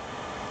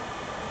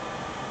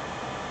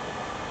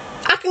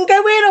 I can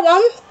go where I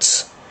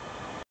want.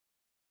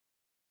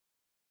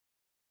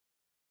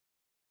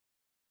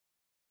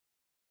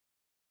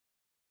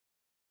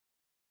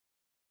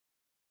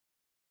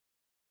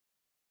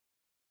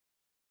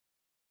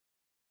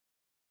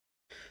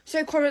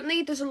 So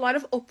currently there's a lot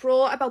of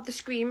uproar about the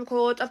screen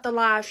record of the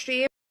live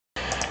stream.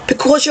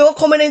 Because you're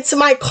coming into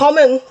my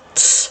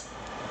comments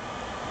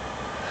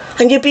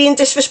and you're being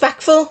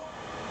disrespectful.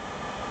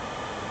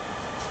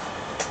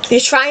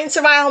 You're trying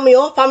to rile me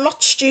up. I'm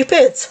not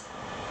stupid.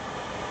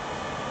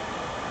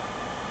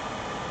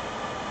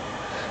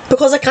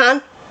 Because I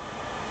can.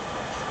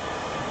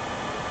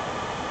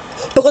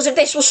 Because if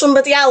this was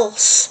somebody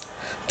else,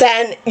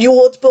 then you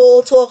would be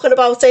all talking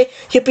about it.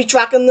 You'd be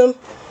dragging them.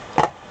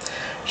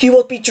 You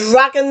would be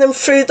dragging them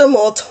through the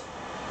mud.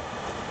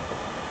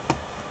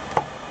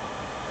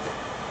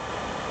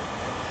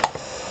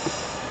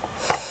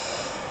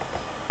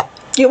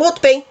 You would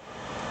be.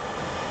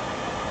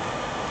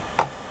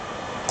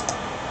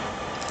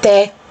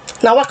 There.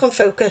 Now I can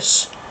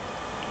focus.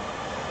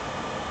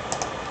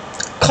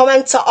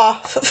 Comments are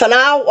off for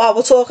now while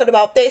we're talking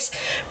about this,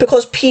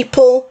 because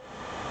people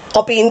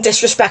are being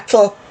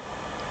disrespectful.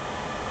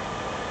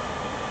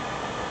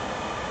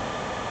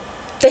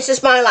 This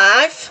is my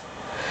life.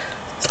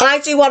 I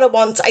do what I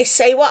want, I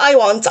say what I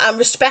want, I'm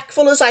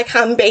respectful as I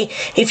can be.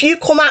 If you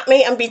come at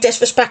me and be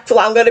disrespectful,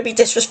 I'm going to be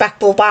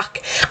disrespectful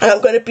back, and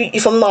I'm going to beat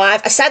you from the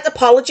live. I said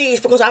apologies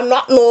because I'm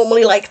not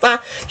normally like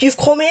that. You've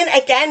come in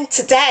again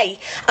today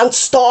and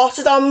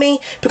started on me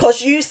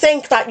because you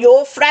think that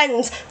your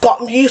friend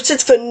got muted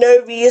for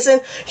no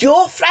reason.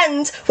 Your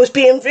friend was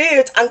being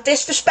rude and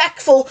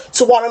disrespectful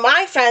to one of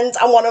my friends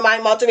and one of my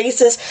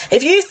moderators.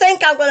 If you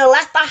think I'm going to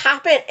let that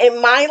happen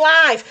in my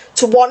live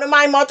to one of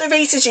my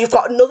moderators, you've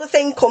got another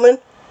thing coming,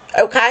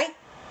 okay?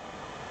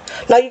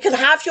 Now you can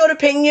have your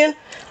opinion.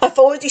 I've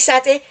already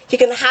said it. You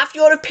can have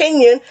your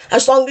opinion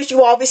as long as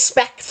you are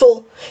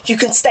respectful. You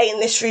can stay in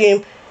this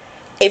room.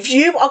 If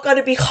you are going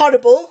to be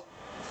horrible,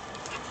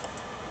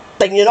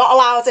 then you're not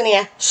allowed in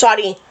here.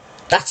 Sorry.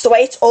 That's the way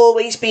it's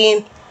always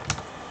been.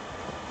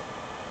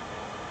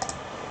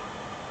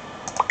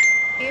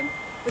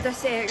 With a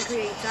certain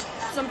creator.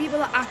 Some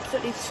people are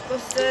absolutely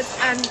disgusted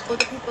and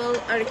other people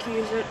are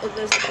accusing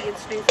others of being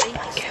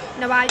snowflakes.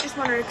 Now I just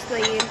want to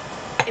explain,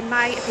 in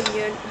my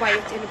opinion, why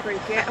it's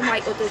inappropriate and why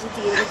others are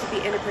deeming it to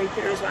be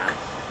inappropriate as well.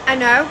 I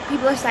know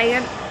people are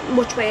saying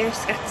much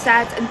worse gets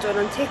said and done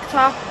on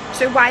TikTok,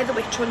 so why the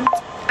witch hunt?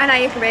 And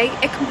I agree,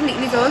 it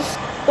completely does.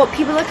 But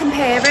people are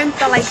comparing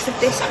the likes of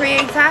this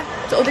creator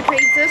to other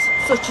creators,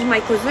 such as my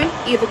cousin,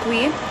 Eva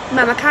Queen,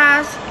 Mama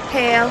Kaz,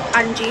 Pearl,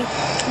 Angie,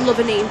 love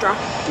a name drop.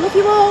 Love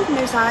you all,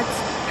 no sides.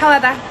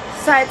 However,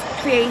 said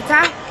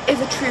creator is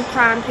a true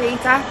crime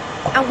creator,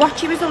 and what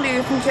she was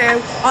alluding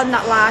to on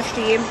that live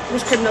stream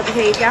was criminal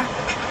behaviour.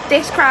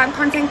 This crime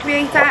content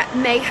creator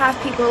may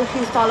have people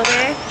who follow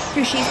her,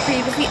 who she's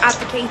previously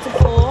advocated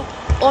for,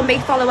 or may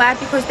follow her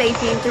because they've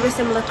been through a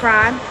similar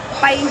crime.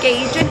 By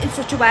engaging in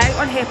such a way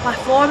on her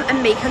platform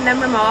and making them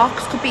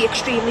remarks could be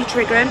extremely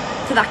triggering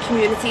to that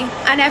community.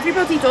 And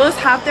everybody does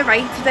have the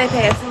right to their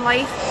personal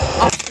life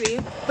off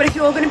screen, but if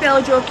you're going to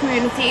build your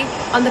community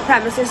on the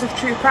premises of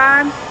true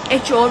crime,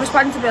 it's your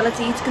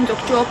responsibility to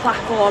conduct your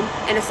platform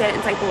in a certain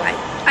type of way.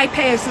 I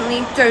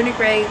personally don't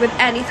agree with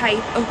any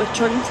type of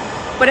witch hunt,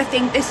 but I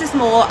think this is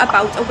more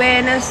about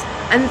awareness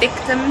and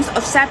victims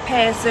of said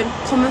person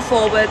coming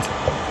forward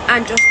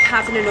and just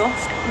having enough.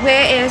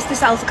 Where is the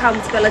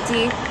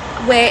self-accountability?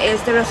 Where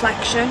is the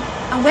reflection?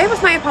 And where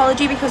was my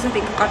apology, because I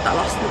think I got that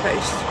lost in the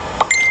post.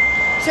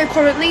 So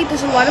currently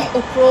there's a lot of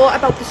uproar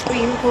about the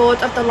screen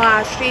record of the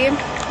live stream.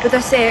 with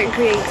a certain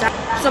creator.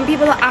 Some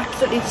people are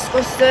absolutely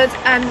disgusted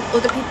and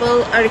other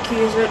people are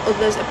accusing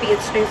others of being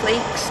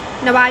snowflakes.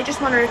 Now I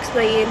just want to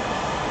explain,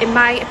 in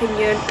my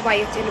opinion,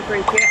 why it's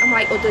inappropriate and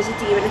why others are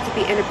deeming it to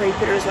be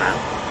inappropriate as well.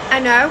 I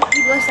know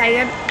people are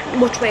saying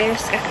much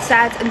worse gets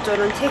said and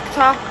done on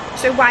TikTok,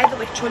 so why the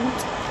witch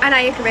hunt? And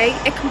I agree,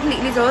 it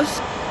completely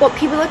does. But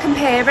people are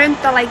comparing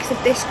the likes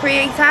of this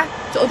creator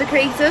to other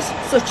creators,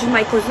 such as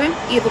my cousin,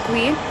 Evil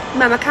Queen,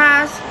 Mama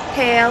Cars,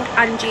 Pearl,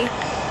 Angie,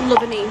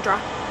 love a name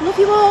drop. Love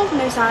you all,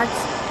 no sides.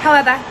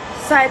 However,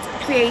 said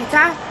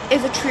creator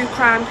is a true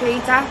crime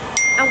creator,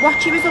 and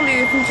what she was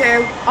alluding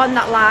to on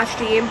that live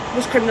stream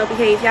was criminal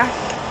behaviour.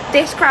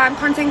 This crime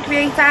content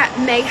creator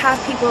may have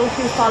people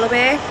who follow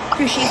her,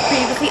 who she's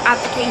previously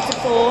advocated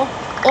for,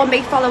 or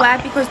may follow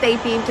her because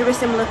they've been through a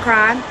similar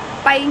crime.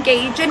 By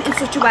engaging in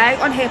such a way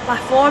on her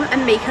platform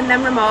and making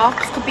them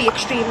remarks could be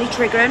extremely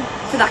triggering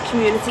for that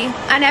community.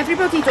 And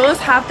everybody does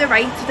have the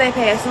right to their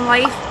personal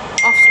life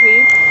off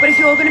screen, but if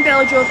you're going to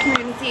build your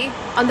community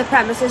on the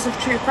premises of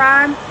true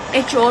crime,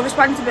 it's your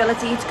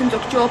responsibility to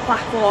conduct your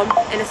platform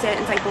in a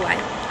certain type of way.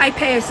 I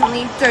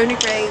personally don't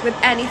agree with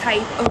any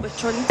type of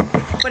witch hunt,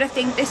 but I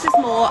think this is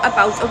more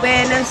about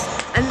awareness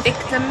and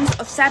victims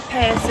of said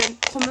person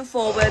coming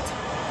forward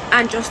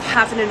and just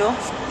having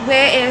enough.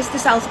 Where is the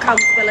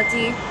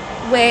self-accountability?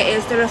 Where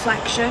is the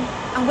reflection?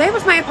 And where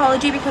was my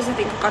apology? Because I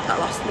think I got that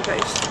lost in the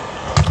post.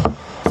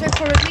 So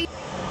currently...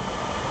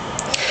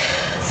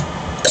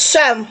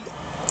 So,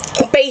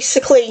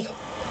 basically,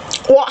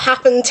 what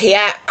happened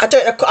here, I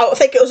don't know, I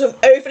think it was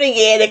over a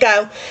year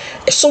ago,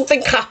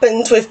 something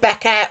happened with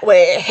Becca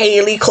where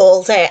Hayley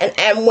called her an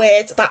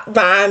M-word that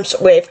rhymes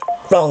with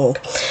wrong,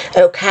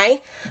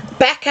 okay?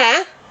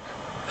 Becca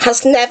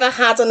has never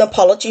had an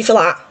apology for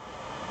that.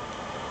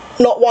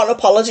 Not one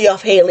apology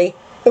off Hayley,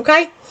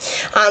 okay?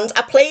 And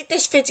I played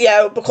this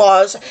video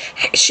because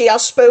she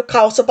has spoke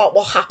out about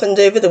what happened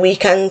over the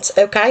weekend,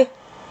 okay?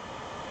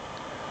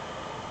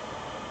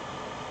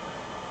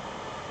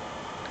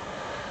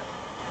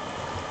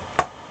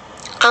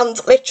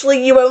 And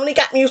literally, you only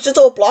get muted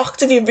or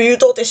blocked if you're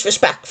rude or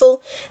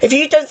disrespectful. If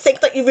you don't think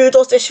that you're rude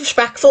or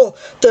disrespectful,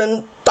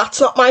 then that's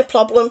not my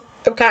problem,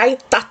 okay?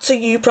 That's a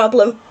you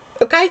problem,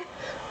 okay?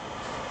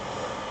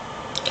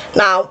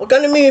 Now, we're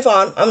going to move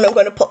on, and I'm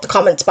going to put the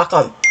comments back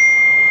on.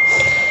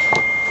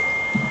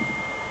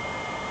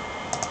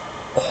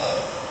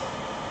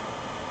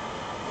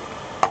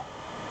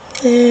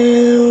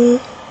 There.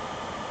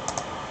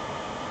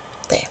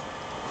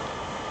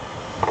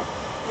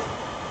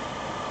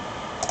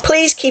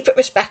 Please keep it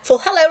respectful.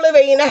 Hello,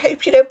 Lorraine, I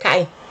hope you're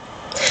okay.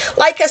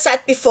 Like I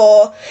said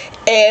before,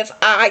 if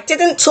I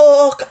didn't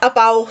talk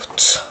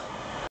about...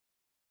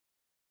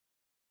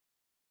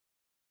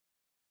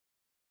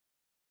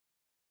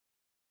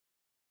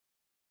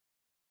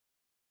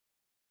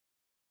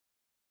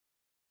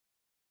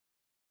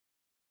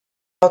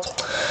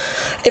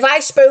 If I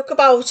spoke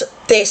about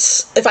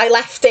this, if I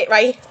left it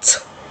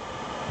right,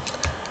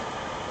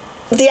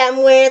 the M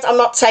word, I'm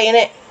not saying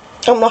it.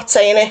 I'm not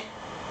saying it.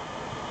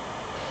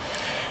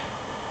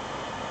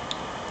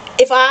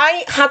 If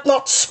I had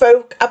not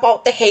spoke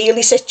about the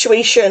Hayley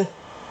situation,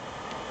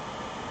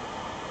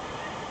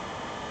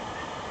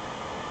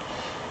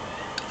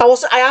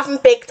 I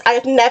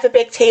have never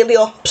bigged Hayley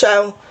up,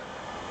 so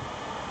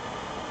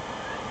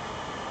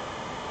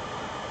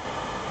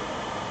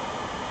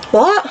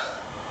what?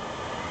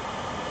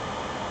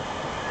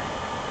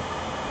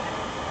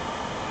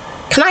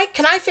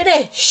 Can I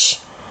finish?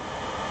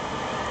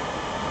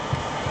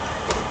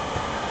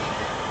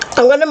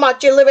 I'm gonna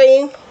mod you,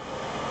 Lorraine,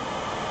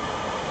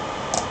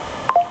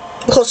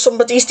 because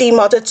somebody's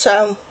demodded,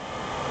 so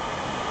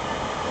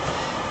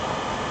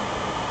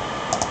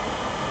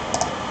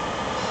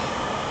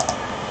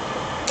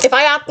if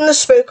I hadn't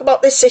spoke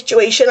about this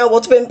situation, I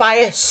would have been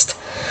biased.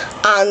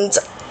 And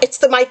it's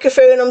the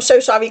microphone, I'm so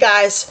sorry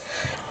guys.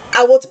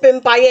 I would have been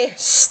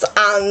biased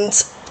and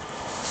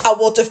I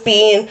would have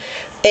been,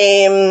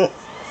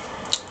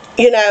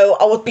 you know,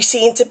 I would be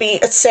seen to be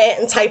a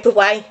certain type of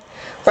way,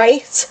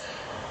 right?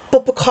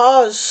 But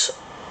because,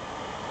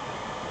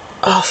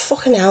 oh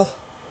fucking hell.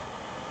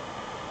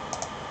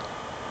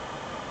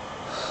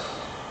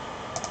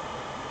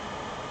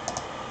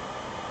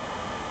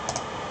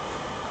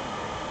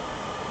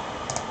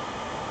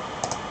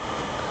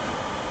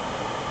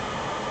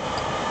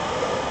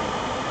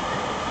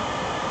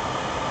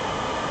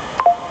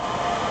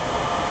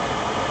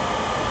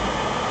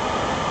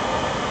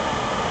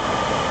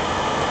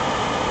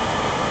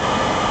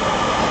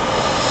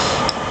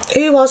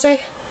 Who was it?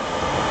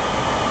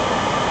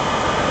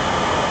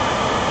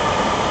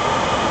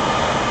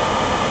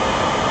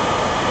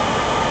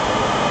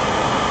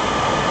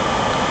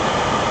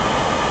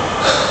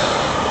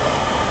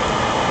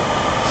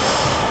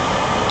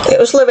 It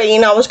was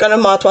Lorraine I was going to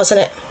mod,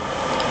 wasn't it?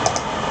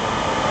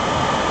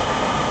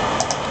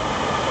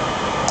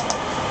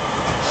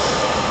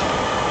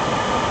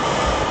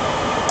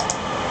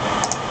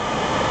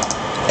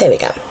 There we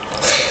go.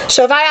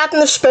 So if I hadn't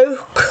have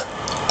spoke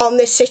on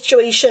this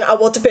situation, I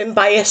would have been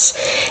biased.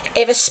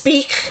 If I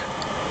speak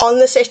on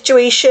the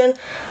situation,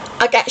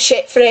 I get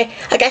shit for it.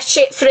 I get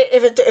shit for it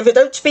if I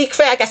don't speak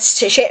for it. I get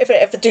shit for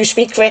it if I do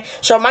speak for it.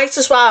 So I might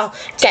as well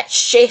get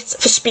shit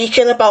for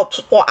speaking about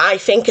what I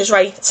think is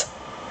right.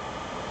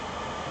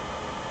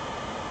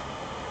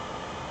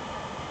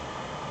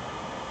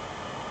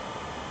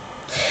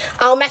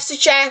 I'll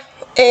message her.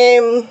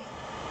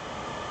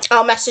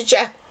 I'll message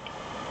her.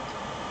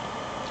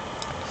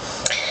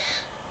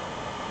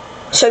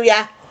 So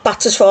yeah,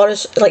 that's as far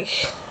as,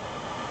 like,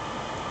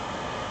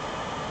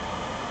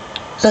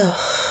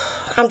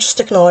 I'm just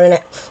ignoring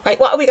it. Right,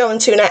 what are we going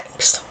to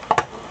next?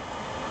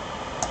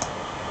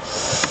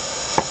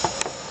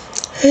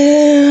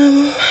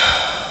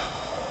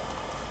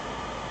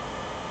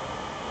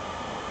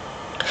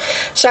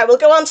 So we'll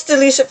go on to the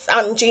news of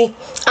Angie.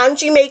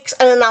 Angie makes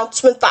an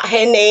announcement that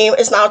her name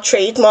is now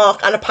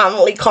trademarked and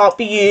apparently can't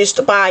be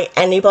used by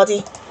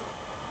anybody.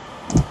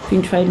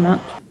 Been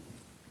trademarked.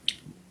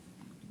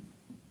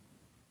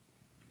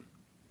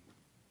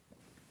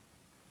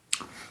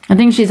 I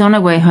think she's on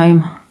her way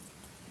home.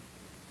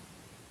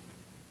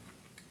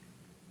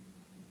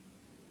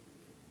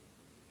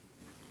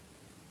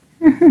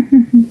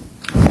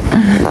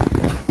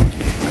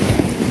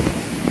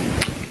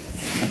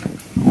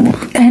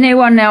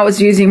 Anyone now is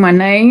using my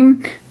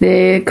name,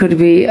 there could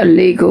be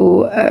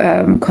illegal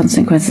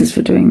consequences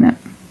for doing that.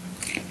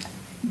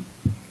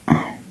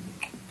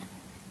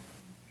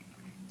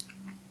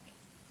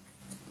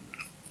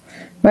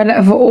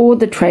 But for all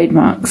the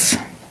trademarks.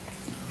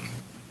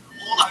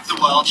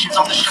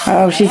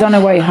 Oh, she's on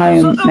her way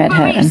home, met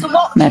her.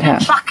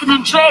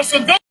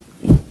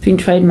 Been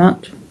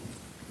trademarked.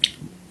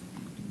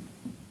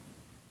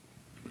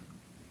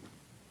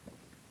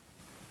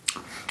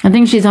 I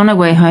think she's on her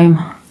way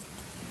home.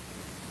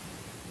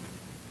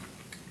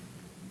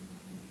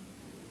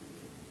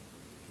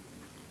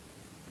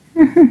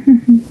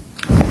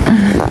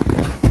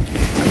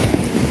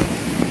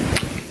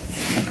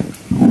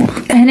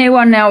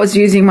 Anyone now is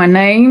using my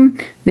name,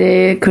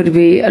 there could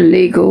be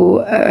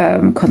illegal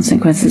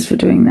consequences for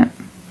doing that.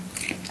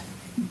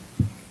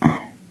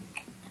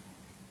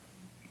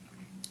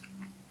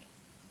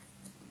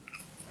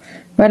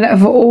 But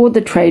for all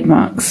the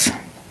trademarks.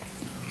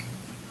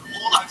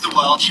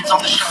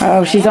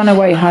 Oh, she's on her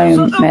way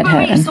home, met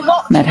her.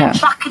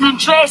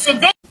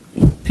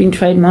 Been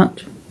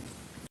trademarked.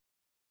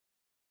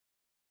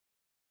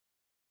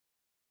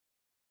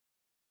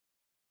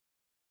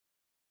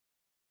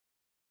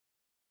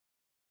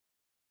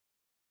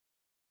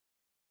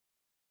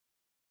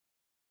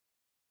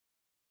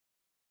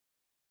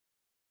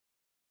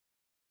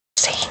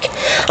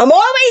 I'm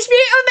always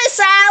muting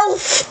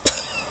myself.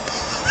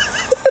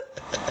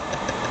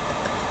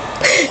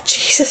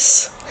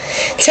 Jesus.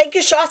 Take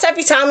a shot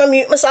every time I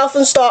mute myself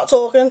and start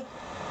talking.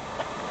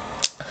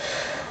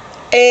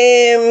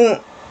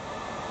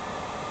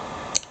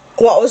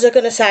 What was I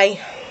going to say?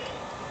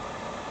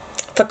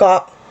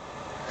 Forgot.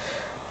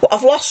 Well,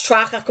 I've lost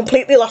track. I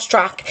completely lost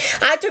track.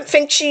 I don't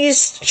think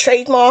she's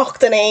trademarked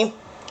the name.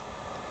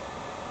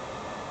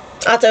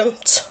 I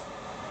don't.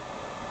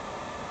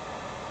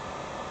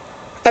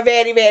 I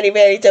really, really,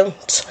 really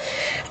don't.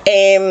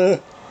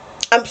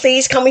 And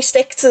please, can we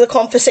stick to the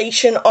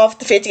conversation of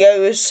the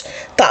videos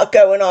that are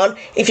going on?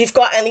 If you've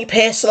got any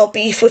personal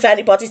beef with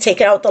anybody,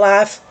 take it out the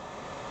live.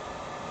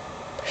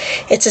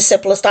 It's as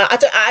simple as that.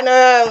 I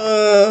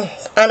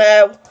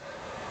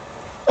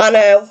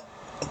know.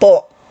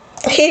 But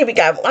here we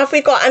go. Have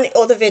we got any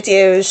other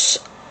videos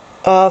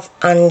of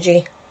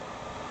Angie?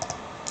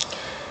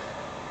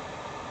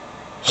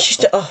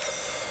 She's... oh,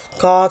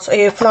 God,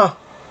 I hope not.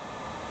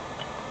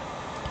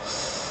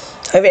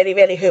 I really,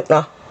 really hope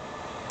not.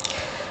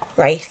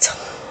 Right,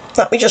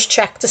 let me just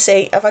check to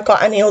see if I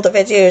got any other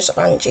videos of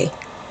Angie.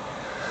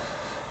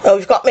 Oh,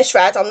 we've got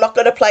Misread. I'm not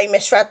going to play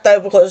Misread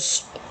though,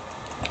 because...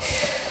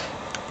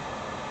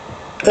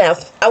 no,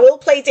 I will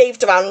play Dave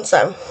Durant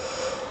though.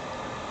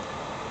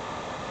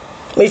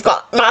 We've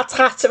got Mad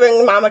Hatter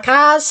and Mama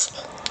Cars.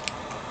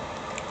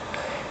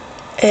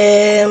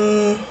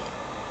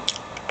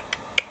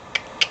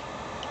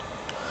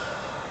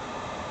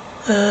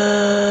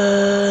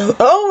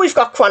 Oh, we've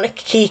got Chronic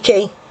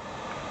Kiki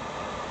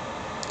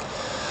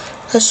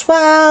as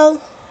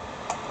well.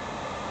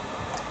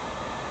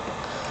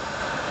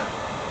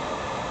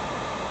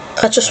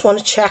 I just want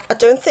to check. I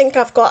don't think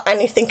I've got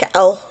anything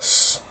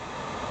else.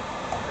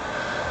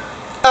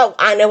 Oh,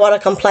 I know what I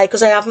can play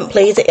because I haven't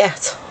played it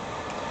yet.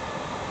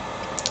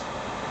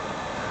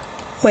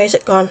 Where's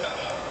it gone?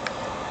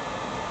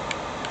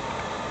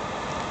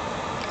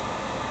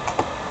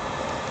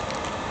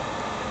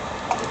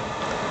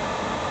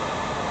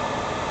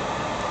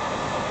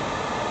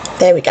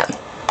 There we go.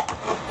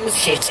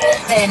 Shit.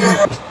 Then,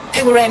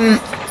 who were,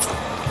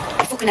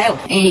 fucking hell.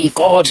 Hey,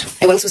 God.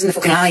 Who else was in the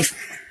fucking hive?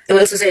 Who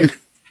else was in?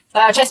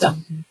 Chester.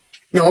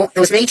 No,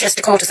 there was me,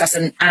 Chester, Court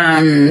Assassin,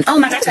 and... oh,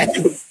 Mad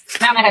Hatter.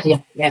 Mad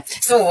Hatter, yeah.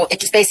 So, it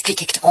just basically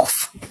kicked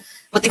off.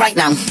 But they're right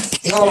now.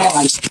 They're all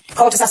alright.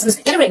 Court Assassins,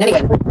 get a ring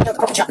anyway. We'll have a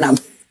proper chat now.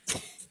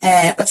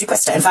 Let's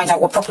request it and find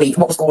out what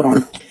was going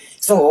on.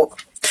 So,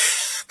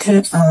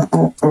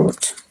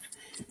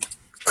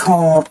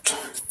 Court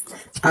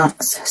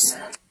access.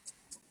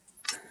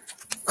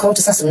 Court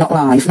assassin, not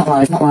live. She must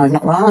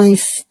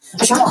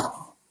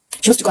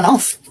have gone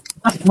off.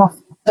 I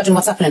don't know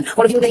what's happening.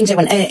 What have you been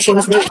doing? She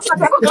must be... I'm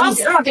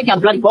taking out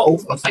the bloody bottle,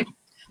 for God's sake.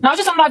 No, I was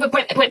just on live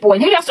with Whit Boy.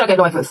 Who else did I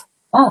go live with?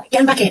 Oh,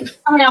 get him back in.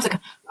 Someone else.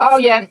 Oh,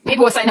 yeah.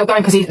 People were saying they were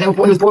going because he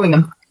was boring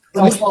them.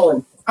 I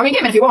mean,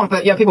 get him if you want,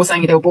 but yeah, people were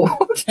saying they were bored.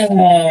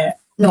 No,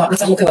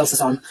 let's have a look who else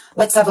is on.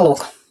 Let's have a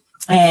look.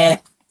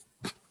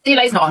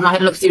 DLA's not on. I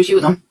had a look to see who she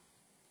was on.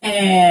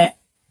 I'm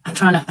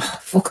trying to...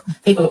 fuck.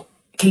 People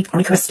keep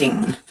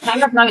requesting.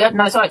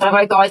 No, sorry, don't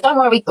worry, guys. Don't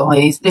worry,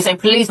 guys. They're saying,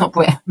 please not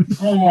Brit.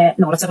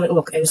 No, let's have a little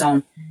look who's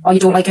on. Oh, you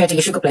don't like her, do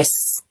you, Sugar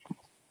Bliss?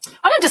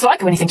 I don't dislike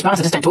her or anything, to be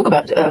honest. I just don't talk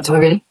about to her,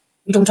 really.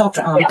 You don't talk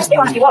to her? Yeah, that's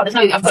what you want.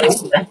 I've got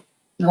it there.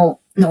 No.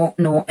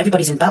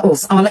 Everybody's in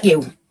battles. I'll let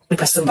you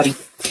request somebody.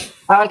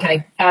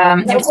 Okay.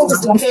 Is our photo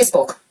still on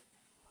Facebook?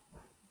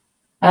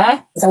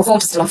 Is our photo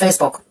still on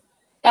Facebook?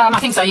 I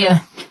think so,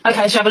 yeah.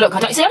 Okay, let's have a look. I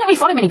don't really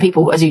follow many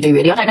people as you do,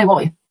 really. I don't know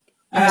why.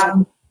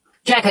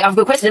 Jack, I've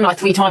requested him like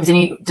 3 times and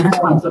he didn't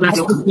respond.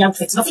 The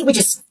outfits. I think we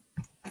just...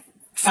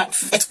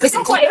 It's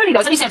not quite early though,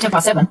 it's only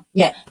 7:10.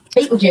 Yeah.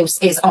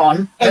 Beetlejuice is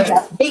on.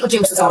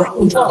 Beetlejuice is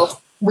on.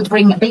 We'd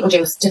bring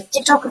Beetlejuice to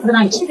TikTok for the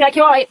night. Jack,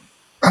 you alright?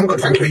 I'm good,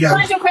 thank you, yeah. Can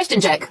I ask you a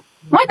question, Jack?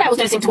 My battles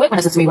don't seem to work when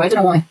it's a 3-way, I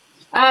don't know why.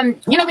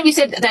 You know when you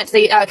said that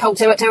the cult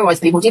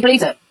terrorised people, do you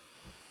believe it?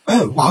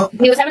 Oh, what?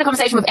 He was having a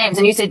conversation with Ems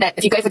and you said that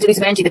if you go for Delisa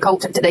Benji, the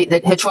cult,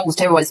 her trolls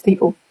terrorise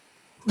people.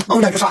 Oh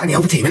no, just like any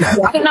other team, isn't it?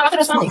 I thought it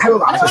was funny.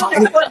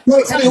 No,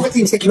 it's any other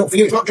team sticking up for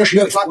you. It's not just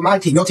you, it's like my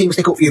team. Your team will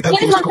stick up for you.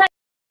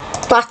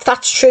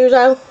 That's true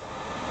though.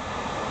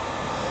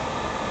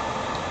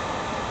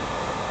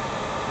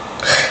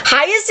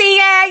 Hiya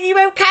Zia, are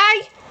you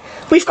okay?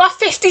 We've got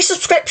 50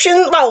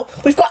 subscriptions. Well,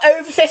 we've got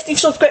over 50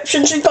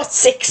 subscriptions. We've got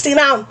 60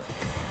 now.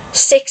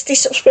 60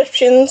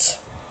 subscriptions.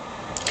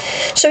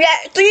 So yeah,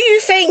 do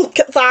you think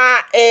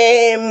that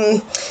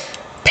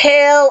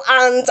Pearl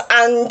and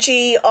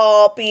Angie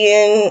are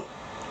being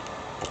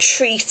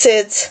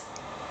treated,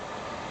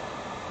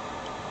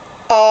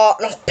 are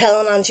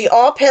Pearl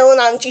and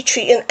Angie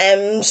treating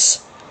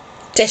Ems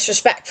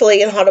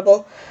disrespectfully and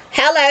horrible?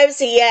 Hello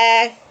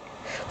Zia,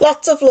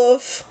 lots of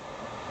love.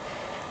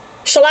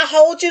 Shall I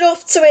hold you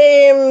up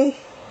to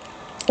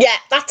yeah,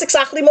 that's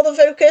exactly Mother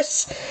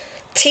Focus.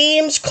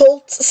 Teams,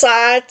 cult,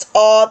 sides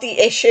are the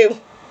issue.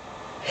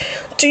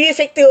 Do you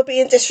think they were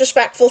being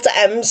disrespectful to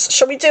Ems?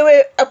 Shall we do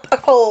a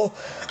poll?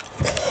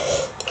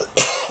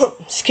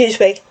 Excuse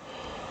me.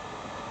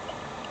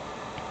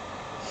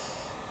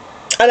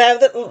 I know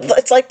that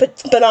it's like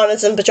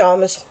bananas and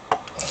pyjamas.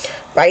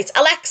 Right,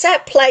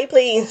 Alexa, play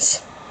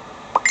please.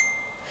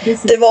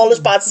 They're all as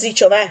bad as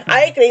each other.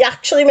 I agree,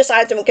 actually, Miss,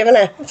 I don't give an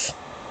F.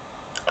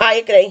 I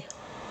agree.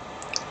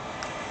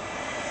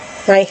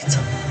 Right.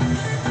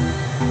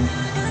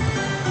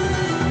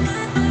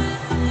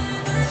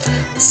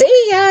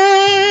 See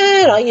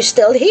ya! Are you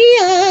still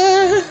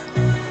here?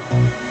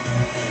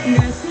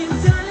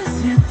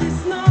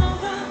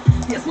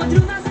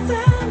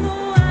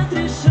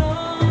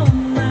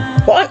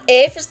 What on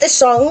earth is this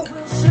song?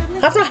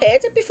 I've not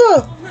heard it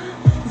before.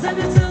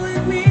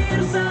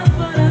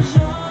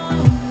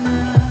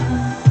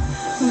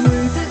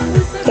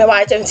 No,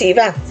 I don't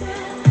either.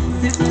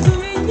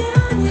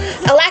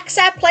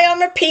 Alexa, play on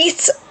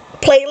repeat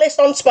playlist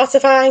on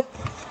Spotify.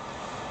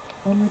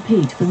 On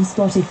repeat from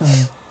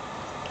Spotify.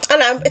 I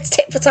know, it's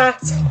tit for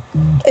tat.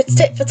 It's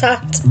tit for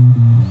tat.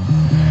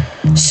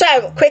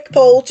 So, quick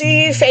poll. Do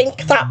you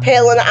think that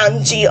Pearl and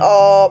Angie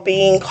are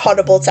being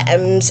horrible to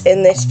Ems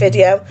in this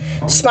video?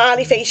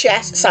 Smiley face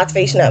yes, sad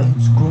face no.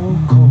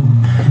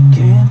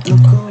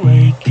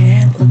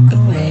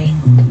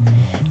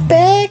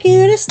 Beg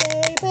you to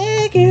stay,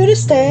 beg you to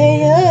stay,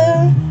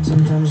 yeah.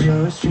 Sometimes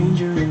you're a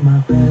stranger in my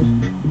bed.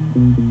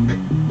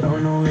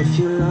 Don't know if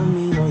you love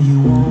me or you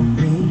want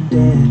me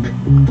dead.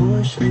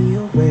 Push me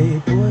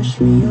away,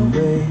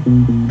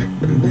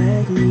 and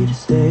beg me to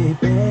stay,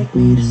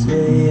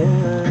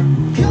 yeah.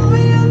 Call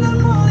me in the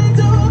morning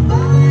to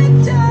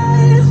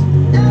apologize.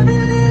 Every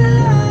little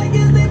lie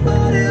gives me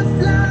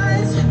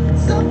butterflies.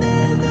 Something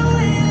in the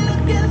way you're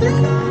looking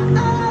through my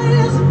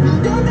eyes.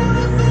 Don't know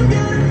if I'm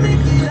gonna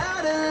make it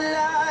out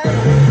alive.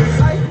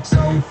 Fight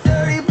so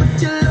dirty, but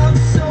your love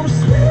so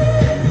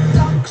sweet.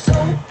 Talk so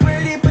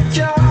pretty, but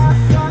your heart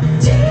got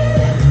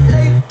teeth.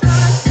 Late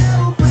night,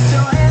 devil, put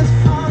your hands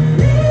on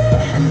me.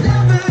 And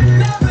never,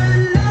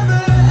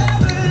 ever let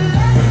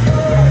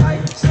go.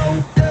 Fight so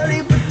dirty,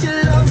 but your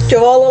love.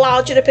 You're all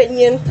allowed your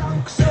opinion.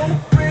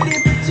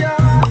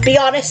 Be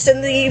honest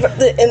in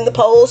the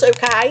polls,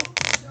 okay?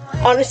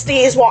 Honesty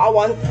is what I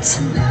want,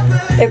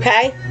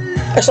 okay?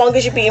 As long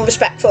as you're being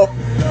respectful.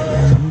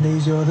 Some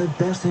days you're the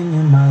best thing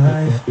in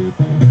my life.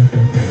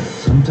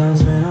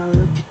 Sometimes when I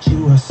look at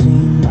you, I see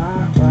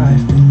my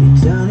wife. Put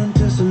me down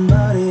into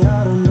somebody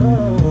I don't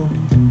know.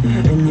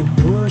 And you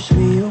push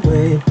me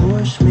away,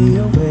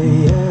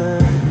 yeah.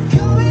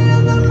 Call me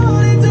in the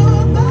morning to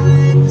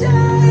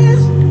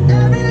apologize.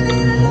 Every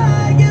little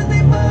lie gives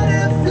me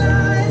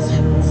butterflies.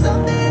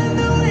 Something in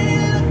the way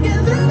you're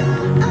looking through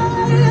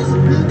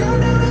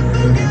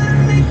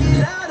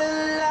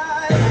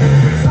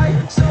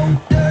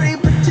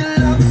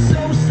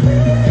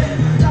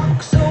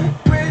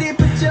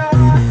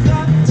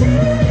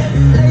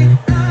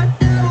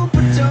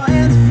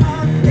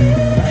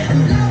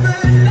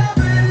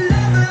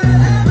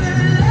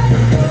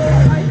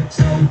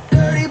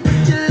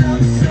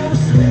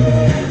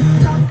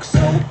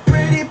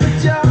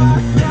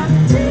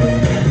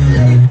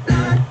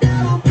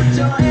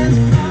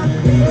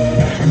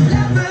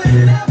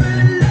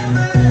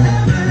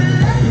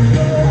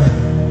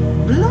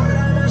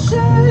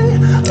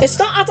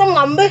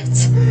combat.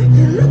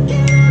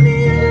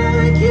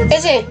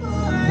 Is it?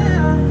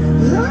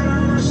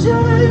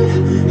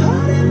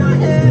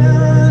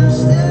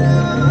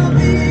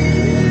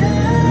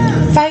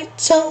 Fight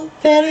so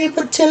very,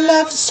 but to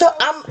love so.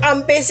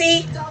 I'm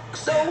busy.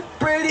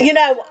 You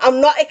know,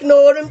 I'm not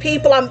ignoring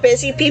people. I'm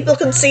busy. People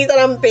can see that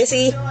I'm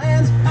busy.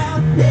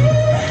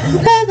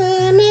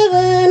 Never,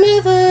 never,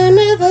 never,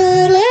 never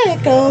let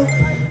it go.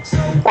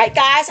 Right,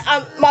 guys,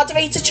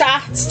 moderator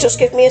chat. Just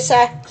give me a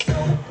sec.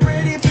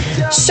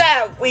 So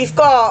we've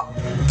got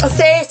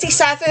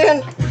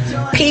 37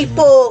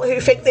 people who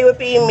think they were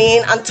being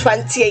mean and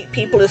 28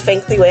 people who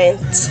think they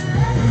weren't.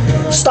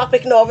 Stop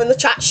ignoring the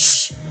chat.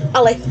 Shh,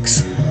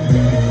 Alex.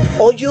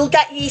 Or you'll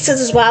get yeeted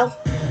as well.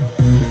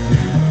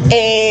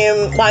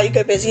 While you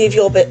go busy if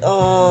you're a bit.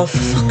 Oh, for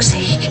fuck's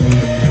sake.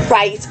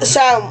 Right, so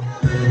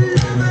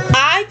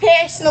I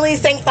personally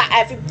think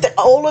that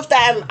all of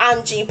them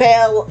and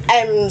G-Pearl,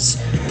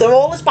 they're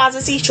all as bad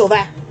as each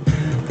other.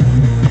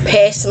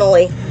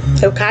 Personally,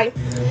 okay?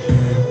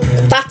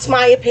 That's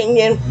my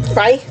opinion,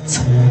 right?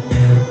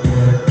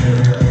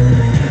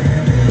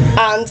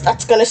 And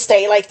that's going to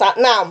stay like that.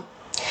 Now,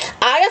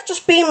 I have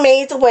just been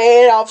made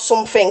aware of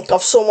something,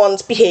 of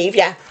someone's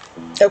behaviour,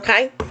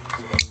 okay?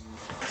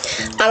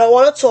 And I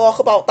want to talk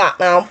about that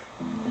now.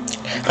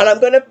 And I'm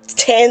going to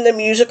turn the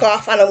music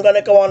off and I'm going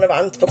to go on a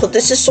rant because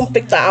this is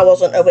something that I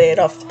wasn't aware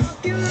of.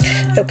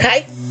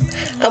 Okay?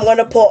 I'm going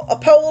to put a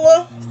poll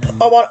up.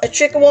 I want a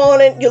trigger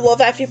warning. You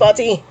love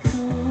everybody.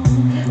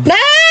 No!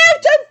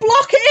 Don't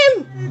block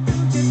him!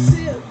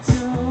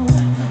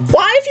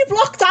 Why have you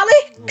blocked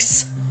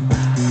Alex?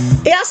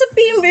 He hasn't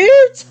been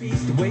rude.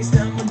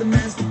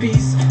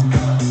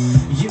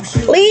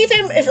 Leave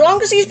him. As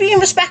long as he's being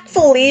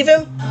respectful, leave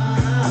him.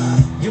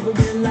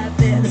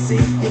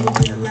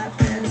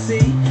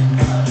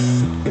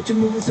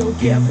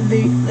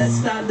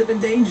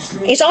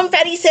 He's on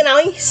very thin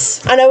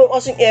ice. I know it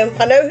wasn't you.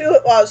 I know who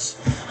it was.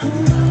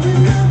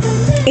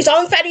 He's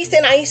on very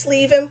thin ice.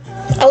 Leave him.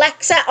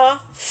 Alexa,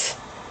 off.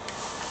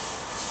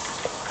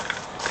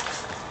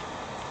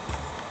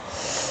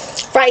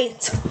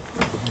 Right.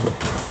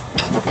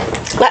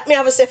 Let me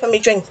have a sip of my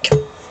drink.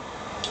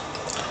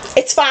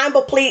 It's fine,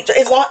 but please,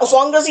 as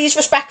long as he's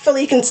respectful,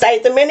 he can stay.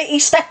 The minute he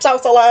steps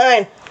out of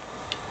line,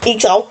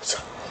 he's out.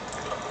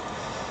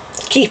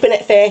 Keeping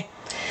it fair.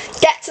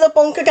 Get to the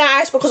bunker,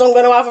 guys, because I'm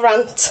going to have a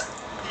rant.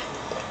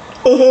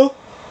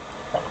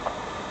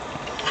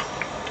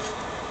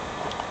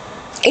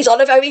 He's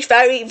on a very,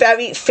 very,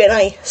 very thin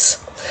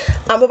ice.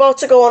 I'm about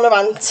to go on a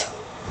rant.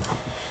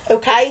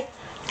 Okay?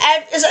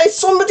 Is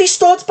somebody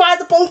stood by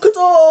the bunker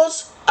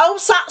doors? Oh,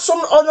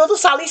 another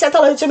Sally said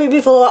hello to me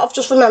before. I've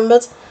just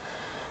remembered.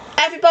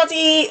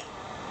 Everybody,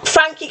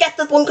 Frankie, get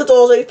the bunker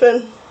doors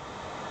open.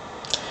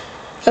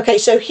 Okay,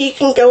 so he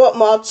can go at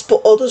mods,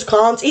 but others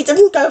can't. He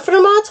didn't go for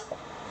a mod.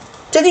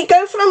 Did he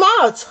go for a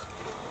mod?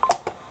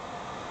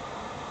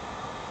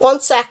 One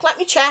sec, let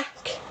me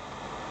check.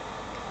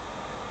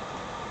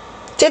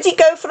 Did he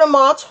go for a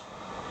mod?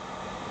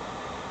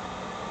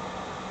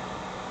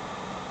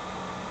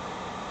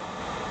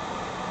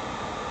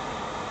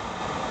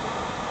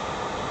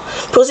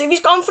 Because if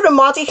he's gone for a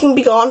mod, he can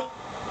be gone.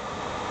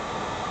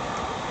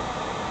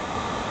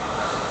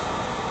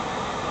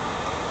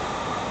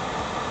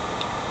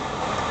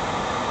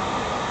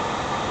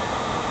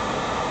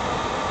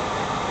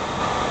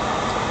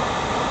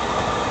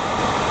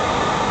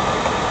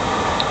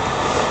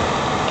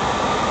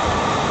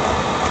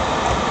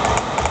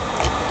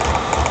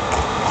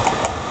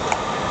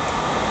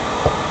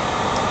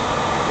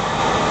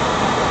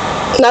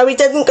 No, he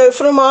didn't go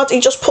for a mod. He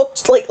just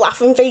put, like,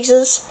 laughing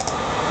faces.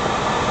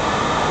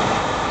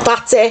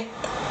 That's it.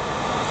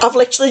 I've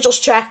literally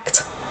just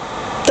checked.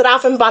 They're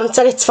having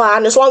banter, it's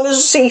fine. As long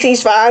as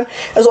he's fine.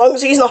 As long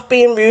as he's not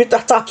being rude,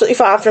 that's absolutely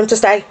fine for him to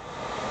stay.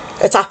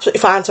 It's absolutely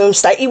fine for him to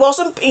stay. He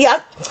wasn't...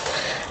 Yeah.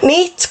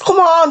 Neat, come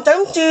on,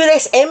 don't do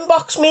this.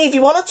 Inbox me. If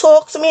you want to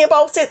talk to me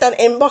about it, then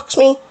inbox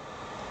me.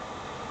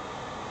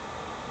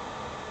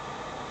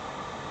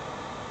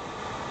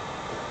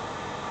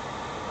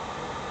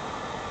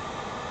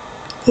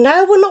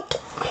 No, we're not.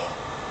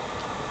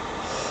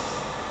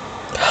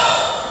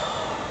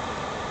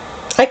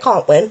 I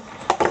can't win.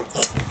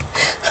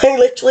 I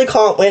literally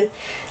can't win.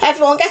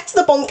 Everyone get to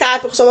the bunker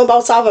because I'm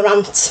about to have a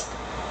rant.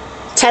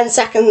 10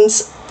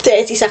 seconds,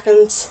 30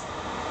 seconds.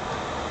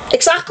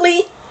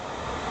 Exactly.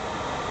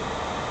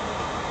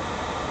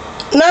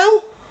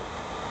 No.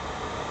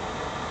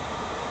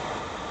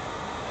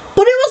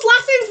 But it was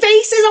laughing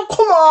faces, oh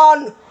come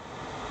on.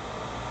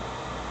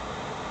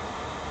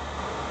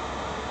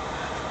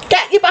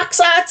 Get your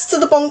backsides to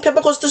the bunker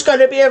because there's going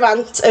to be a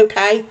rant,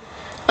 okay?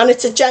 And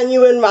it's a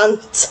genuine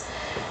rant.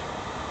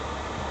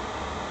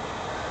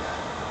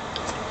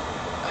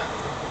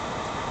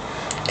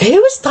 Who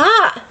was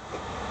that?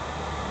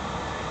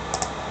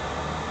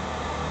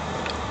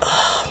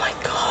 Oh my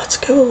god,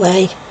 go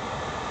away.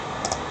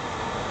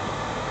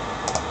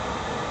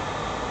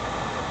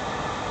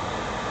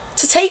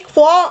 To take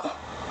what?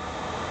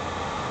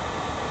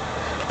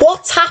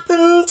 What's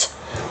happened?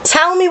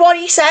 Tell me what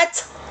he said.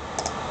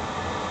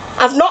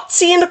 I've not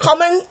seen a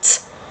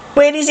comment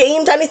where he's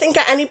aimed anything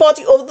at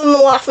anybody other than the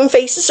laughing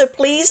faces, so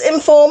please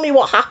inform me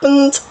what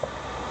happened.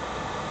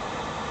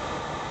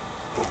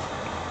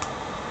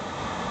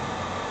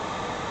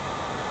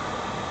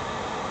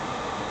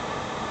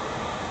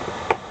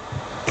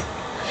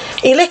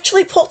 He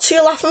literally put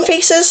 2 laughing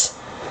faces.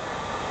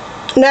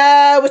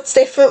 No, it's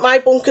different. My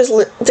bunker's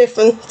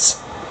different.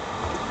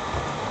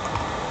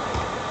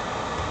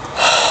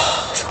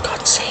 For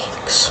God's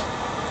sakes.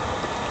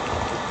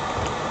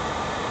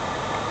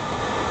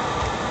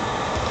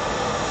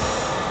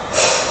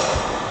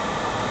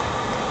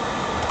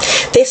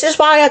 This is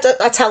why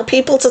I tell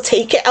people to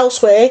take it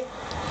elsewhere.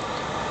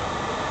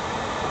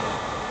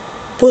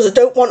 Because I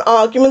don't want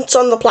arguments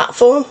on the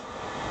platform.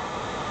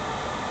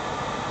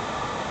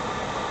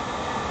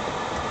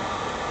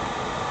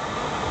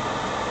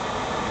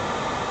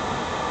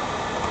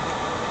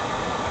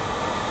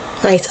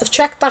 Right, I've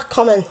checked that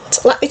comment.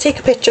 Let me take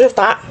a picture of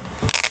that.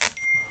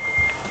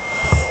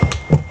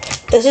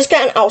 This is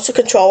getting out of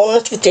control and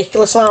it's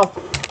ridiculous now.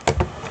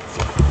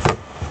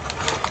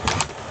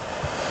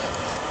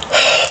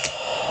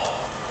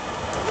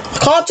 I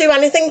can't do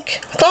anything.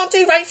 I can't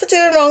do right for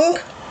doing wrong.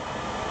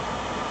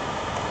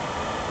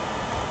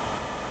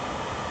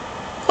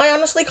 I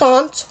honestly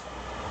can't.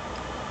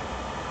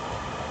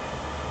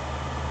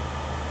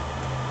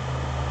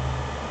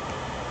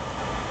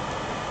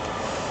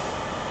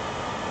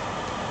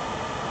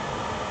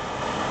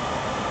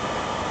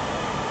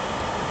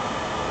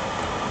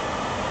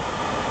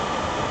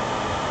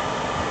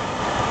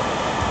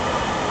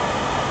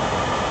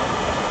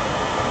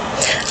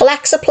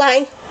 Alexa,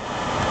 play.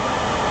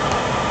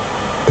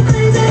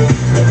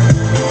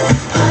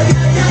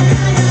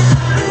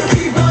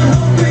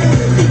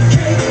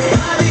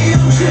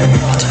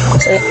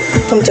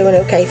 I'm doing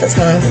okay for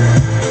time.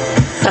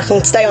 I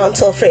can stay on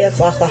till 3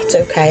 o'clock, that's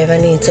okay if I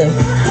need to.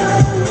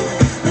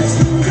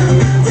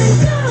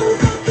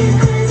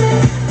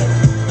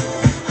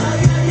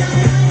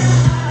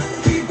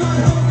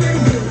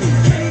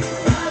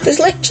 There's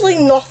literally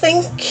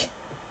nothing.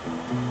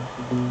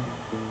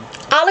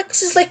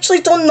 Alex has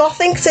literally done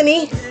nothing to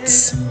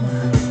Neats.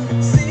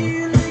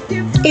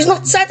 He's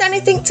not said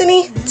anything to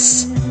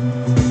Neats.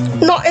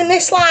 Not in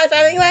this live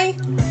anyway.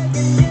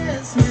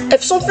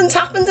 If something's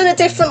happened in a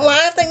different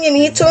live, then you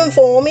need to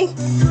inform me.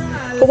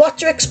 But what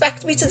do you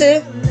expect me to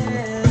do?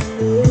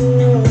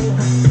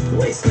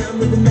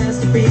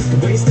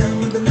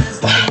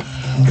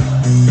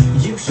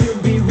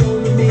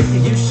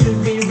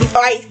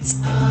 Right.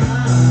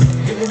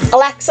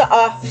 Alexa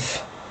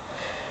off.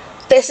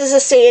 This is a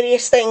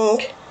serious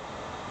thing.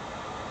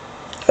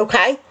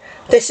 Okay?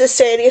 This is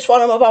serious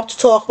what I'm about to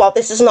talk about.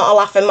 This is not a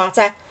laughing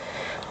matter.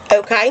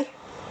 Okay?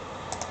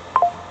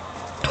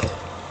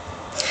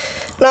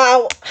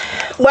 Now,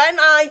 when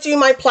I do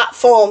my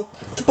platform,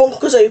 the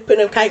bunker's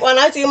open, okay? When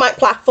I do my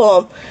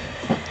platform,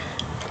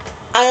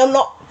 I am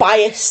not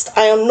biased.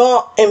 I am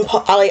not,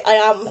 I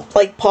am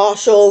like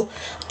partial.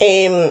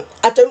 I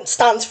don't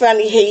stand for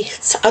any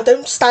hate. I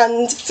don't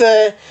stand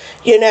for,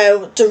 you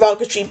know,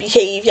 derogatory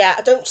behaviour.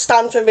 I don't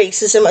stand for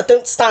racism. I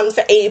don't stand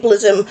for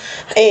ableism,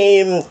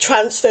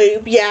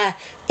 transphobia,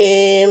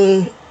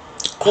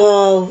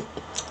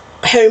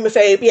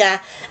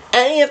 homophobia,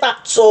 any of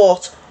that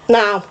sort.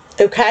 Now,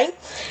 okay,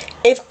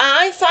 if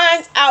I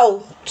find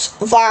out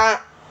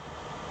that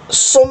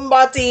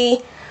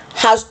somebody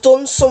has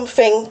done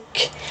something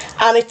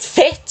and it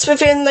fits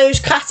within those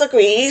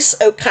categories,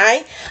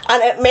 okay,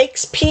 and it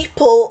makes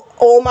people,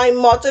 or my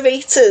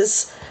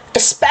moderators,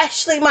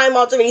 especially my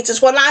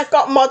moderators, when I've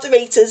got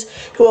moderators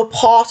who are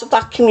part of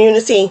that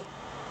community,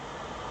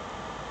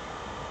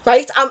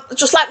 right,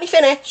 just let me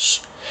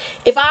finish.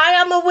 If I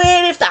am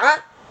aware of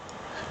that,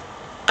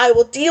 I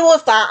will deal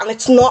with that, and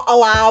it's not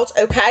allowed,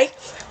 okay?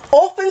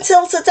 Up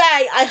until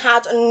today, I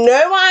had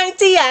no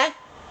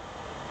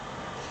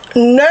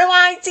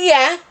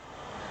idea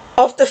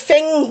of the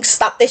things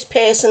that this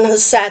person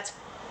has said.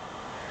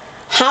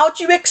 How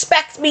do you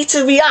expect me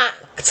to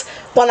react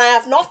when I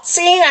have not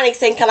seen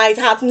anything and I've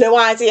had no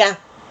idea?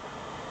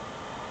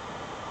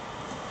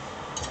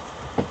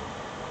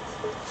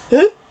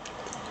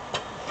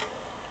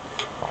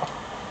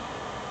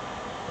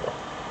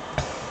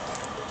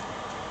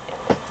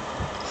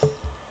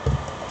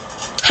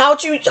 How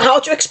do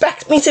you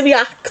expect me to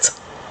react?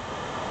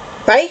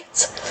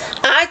 Right?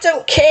 I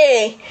don't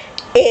care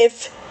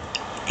if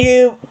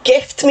you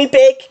gift me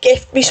big,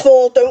 gift me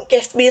small, don't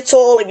gift me at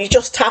all, if you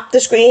just tap the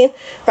screen,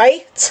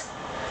 right?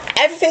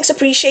 Everything's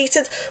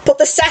appreciated. But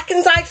the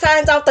second I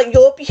find out that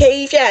your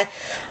behaviour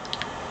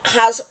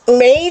has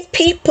made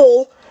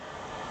people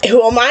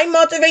who are my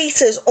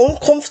moderators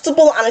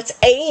uncomfortable, and it's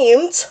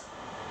aimed,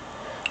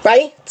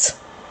 right?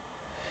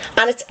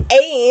 And it's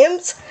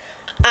aimed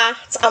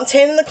at, I'm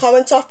turning the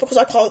comments off because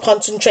I can't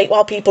concentrate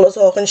while people are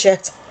talking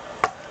shit.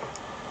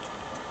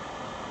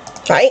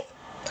 Right?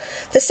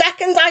 The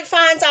second I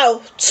find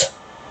out,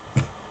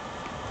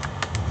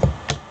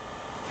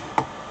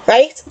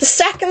 right, the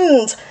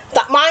second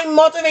that my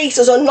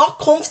moderators are not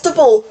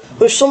comfortable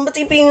with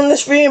somebody being in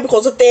this room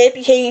because of their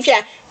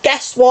behaviour,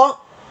 guess what?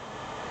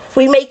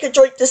 We make a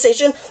joint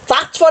decision.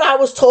 That's what I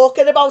was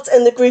talking about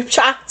in the group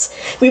chat.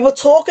 We were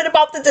talking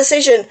about the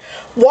decision.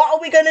 What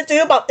are we going to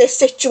do about this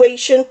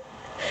situation?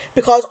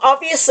 Because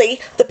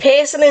obviously the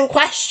person in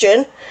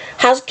question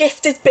has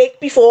gifted big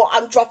before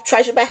and dropped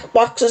treasure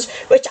boxes,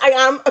 which I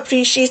am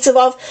appreciative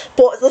of.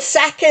 But the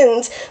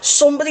second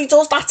somebody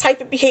does that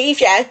type of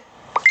behaviour,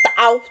 they're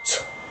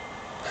out.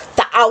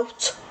 They're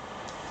out.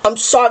 I'm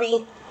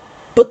sorry,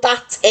 but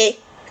that's it.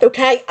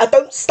 Okay? I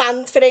don't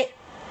stand for it.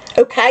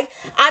 Okay?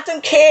 I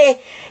don't care.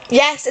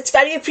 Yes, it's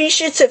very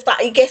appreciative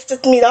that he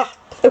gifted me that.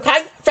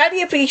 Okay?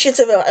 Very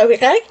appreciative of it.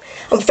 Okay?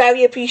 I'm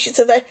very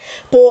appreciative of it.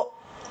 But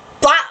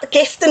that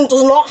gifting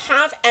does not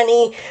have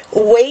any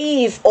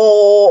wave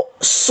or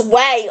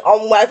sway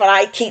on whether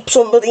I keep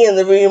somebody in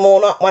the room or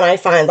not when I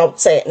find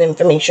out certain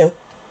information.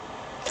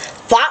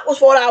 That was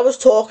what I was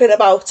talking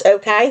about,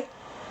 okay?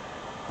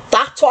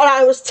 That's what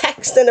I was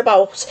texting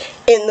about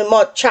in the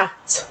mod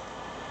chat.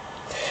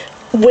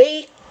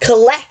 We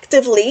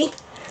collectively,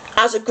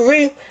 as a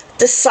group,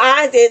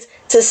 decided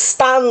to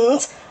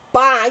stand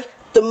by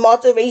the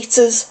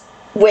moderator's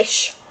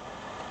wish,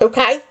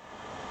 okay?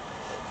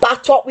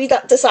 That's what we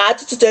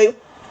decided to do,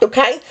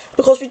 okay?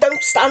 Because we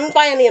don't stand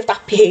by any of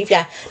that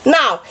behaviour.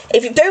 Now,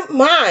 if you don't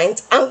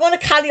mind, I'm going to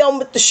carry on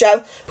with the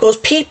show because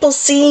people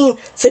seem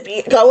to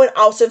be going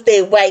out of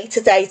their way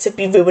today to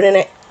be ruining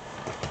it.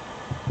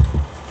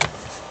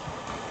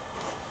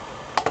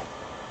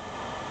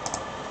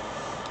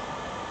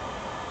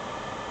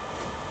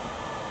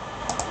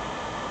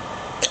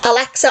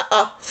 Alexa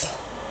off.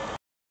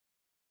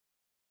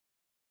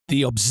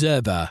 The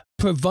Observer,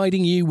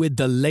 providing you with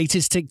the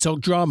latest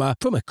TikTok drama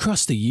from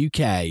across the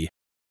UK.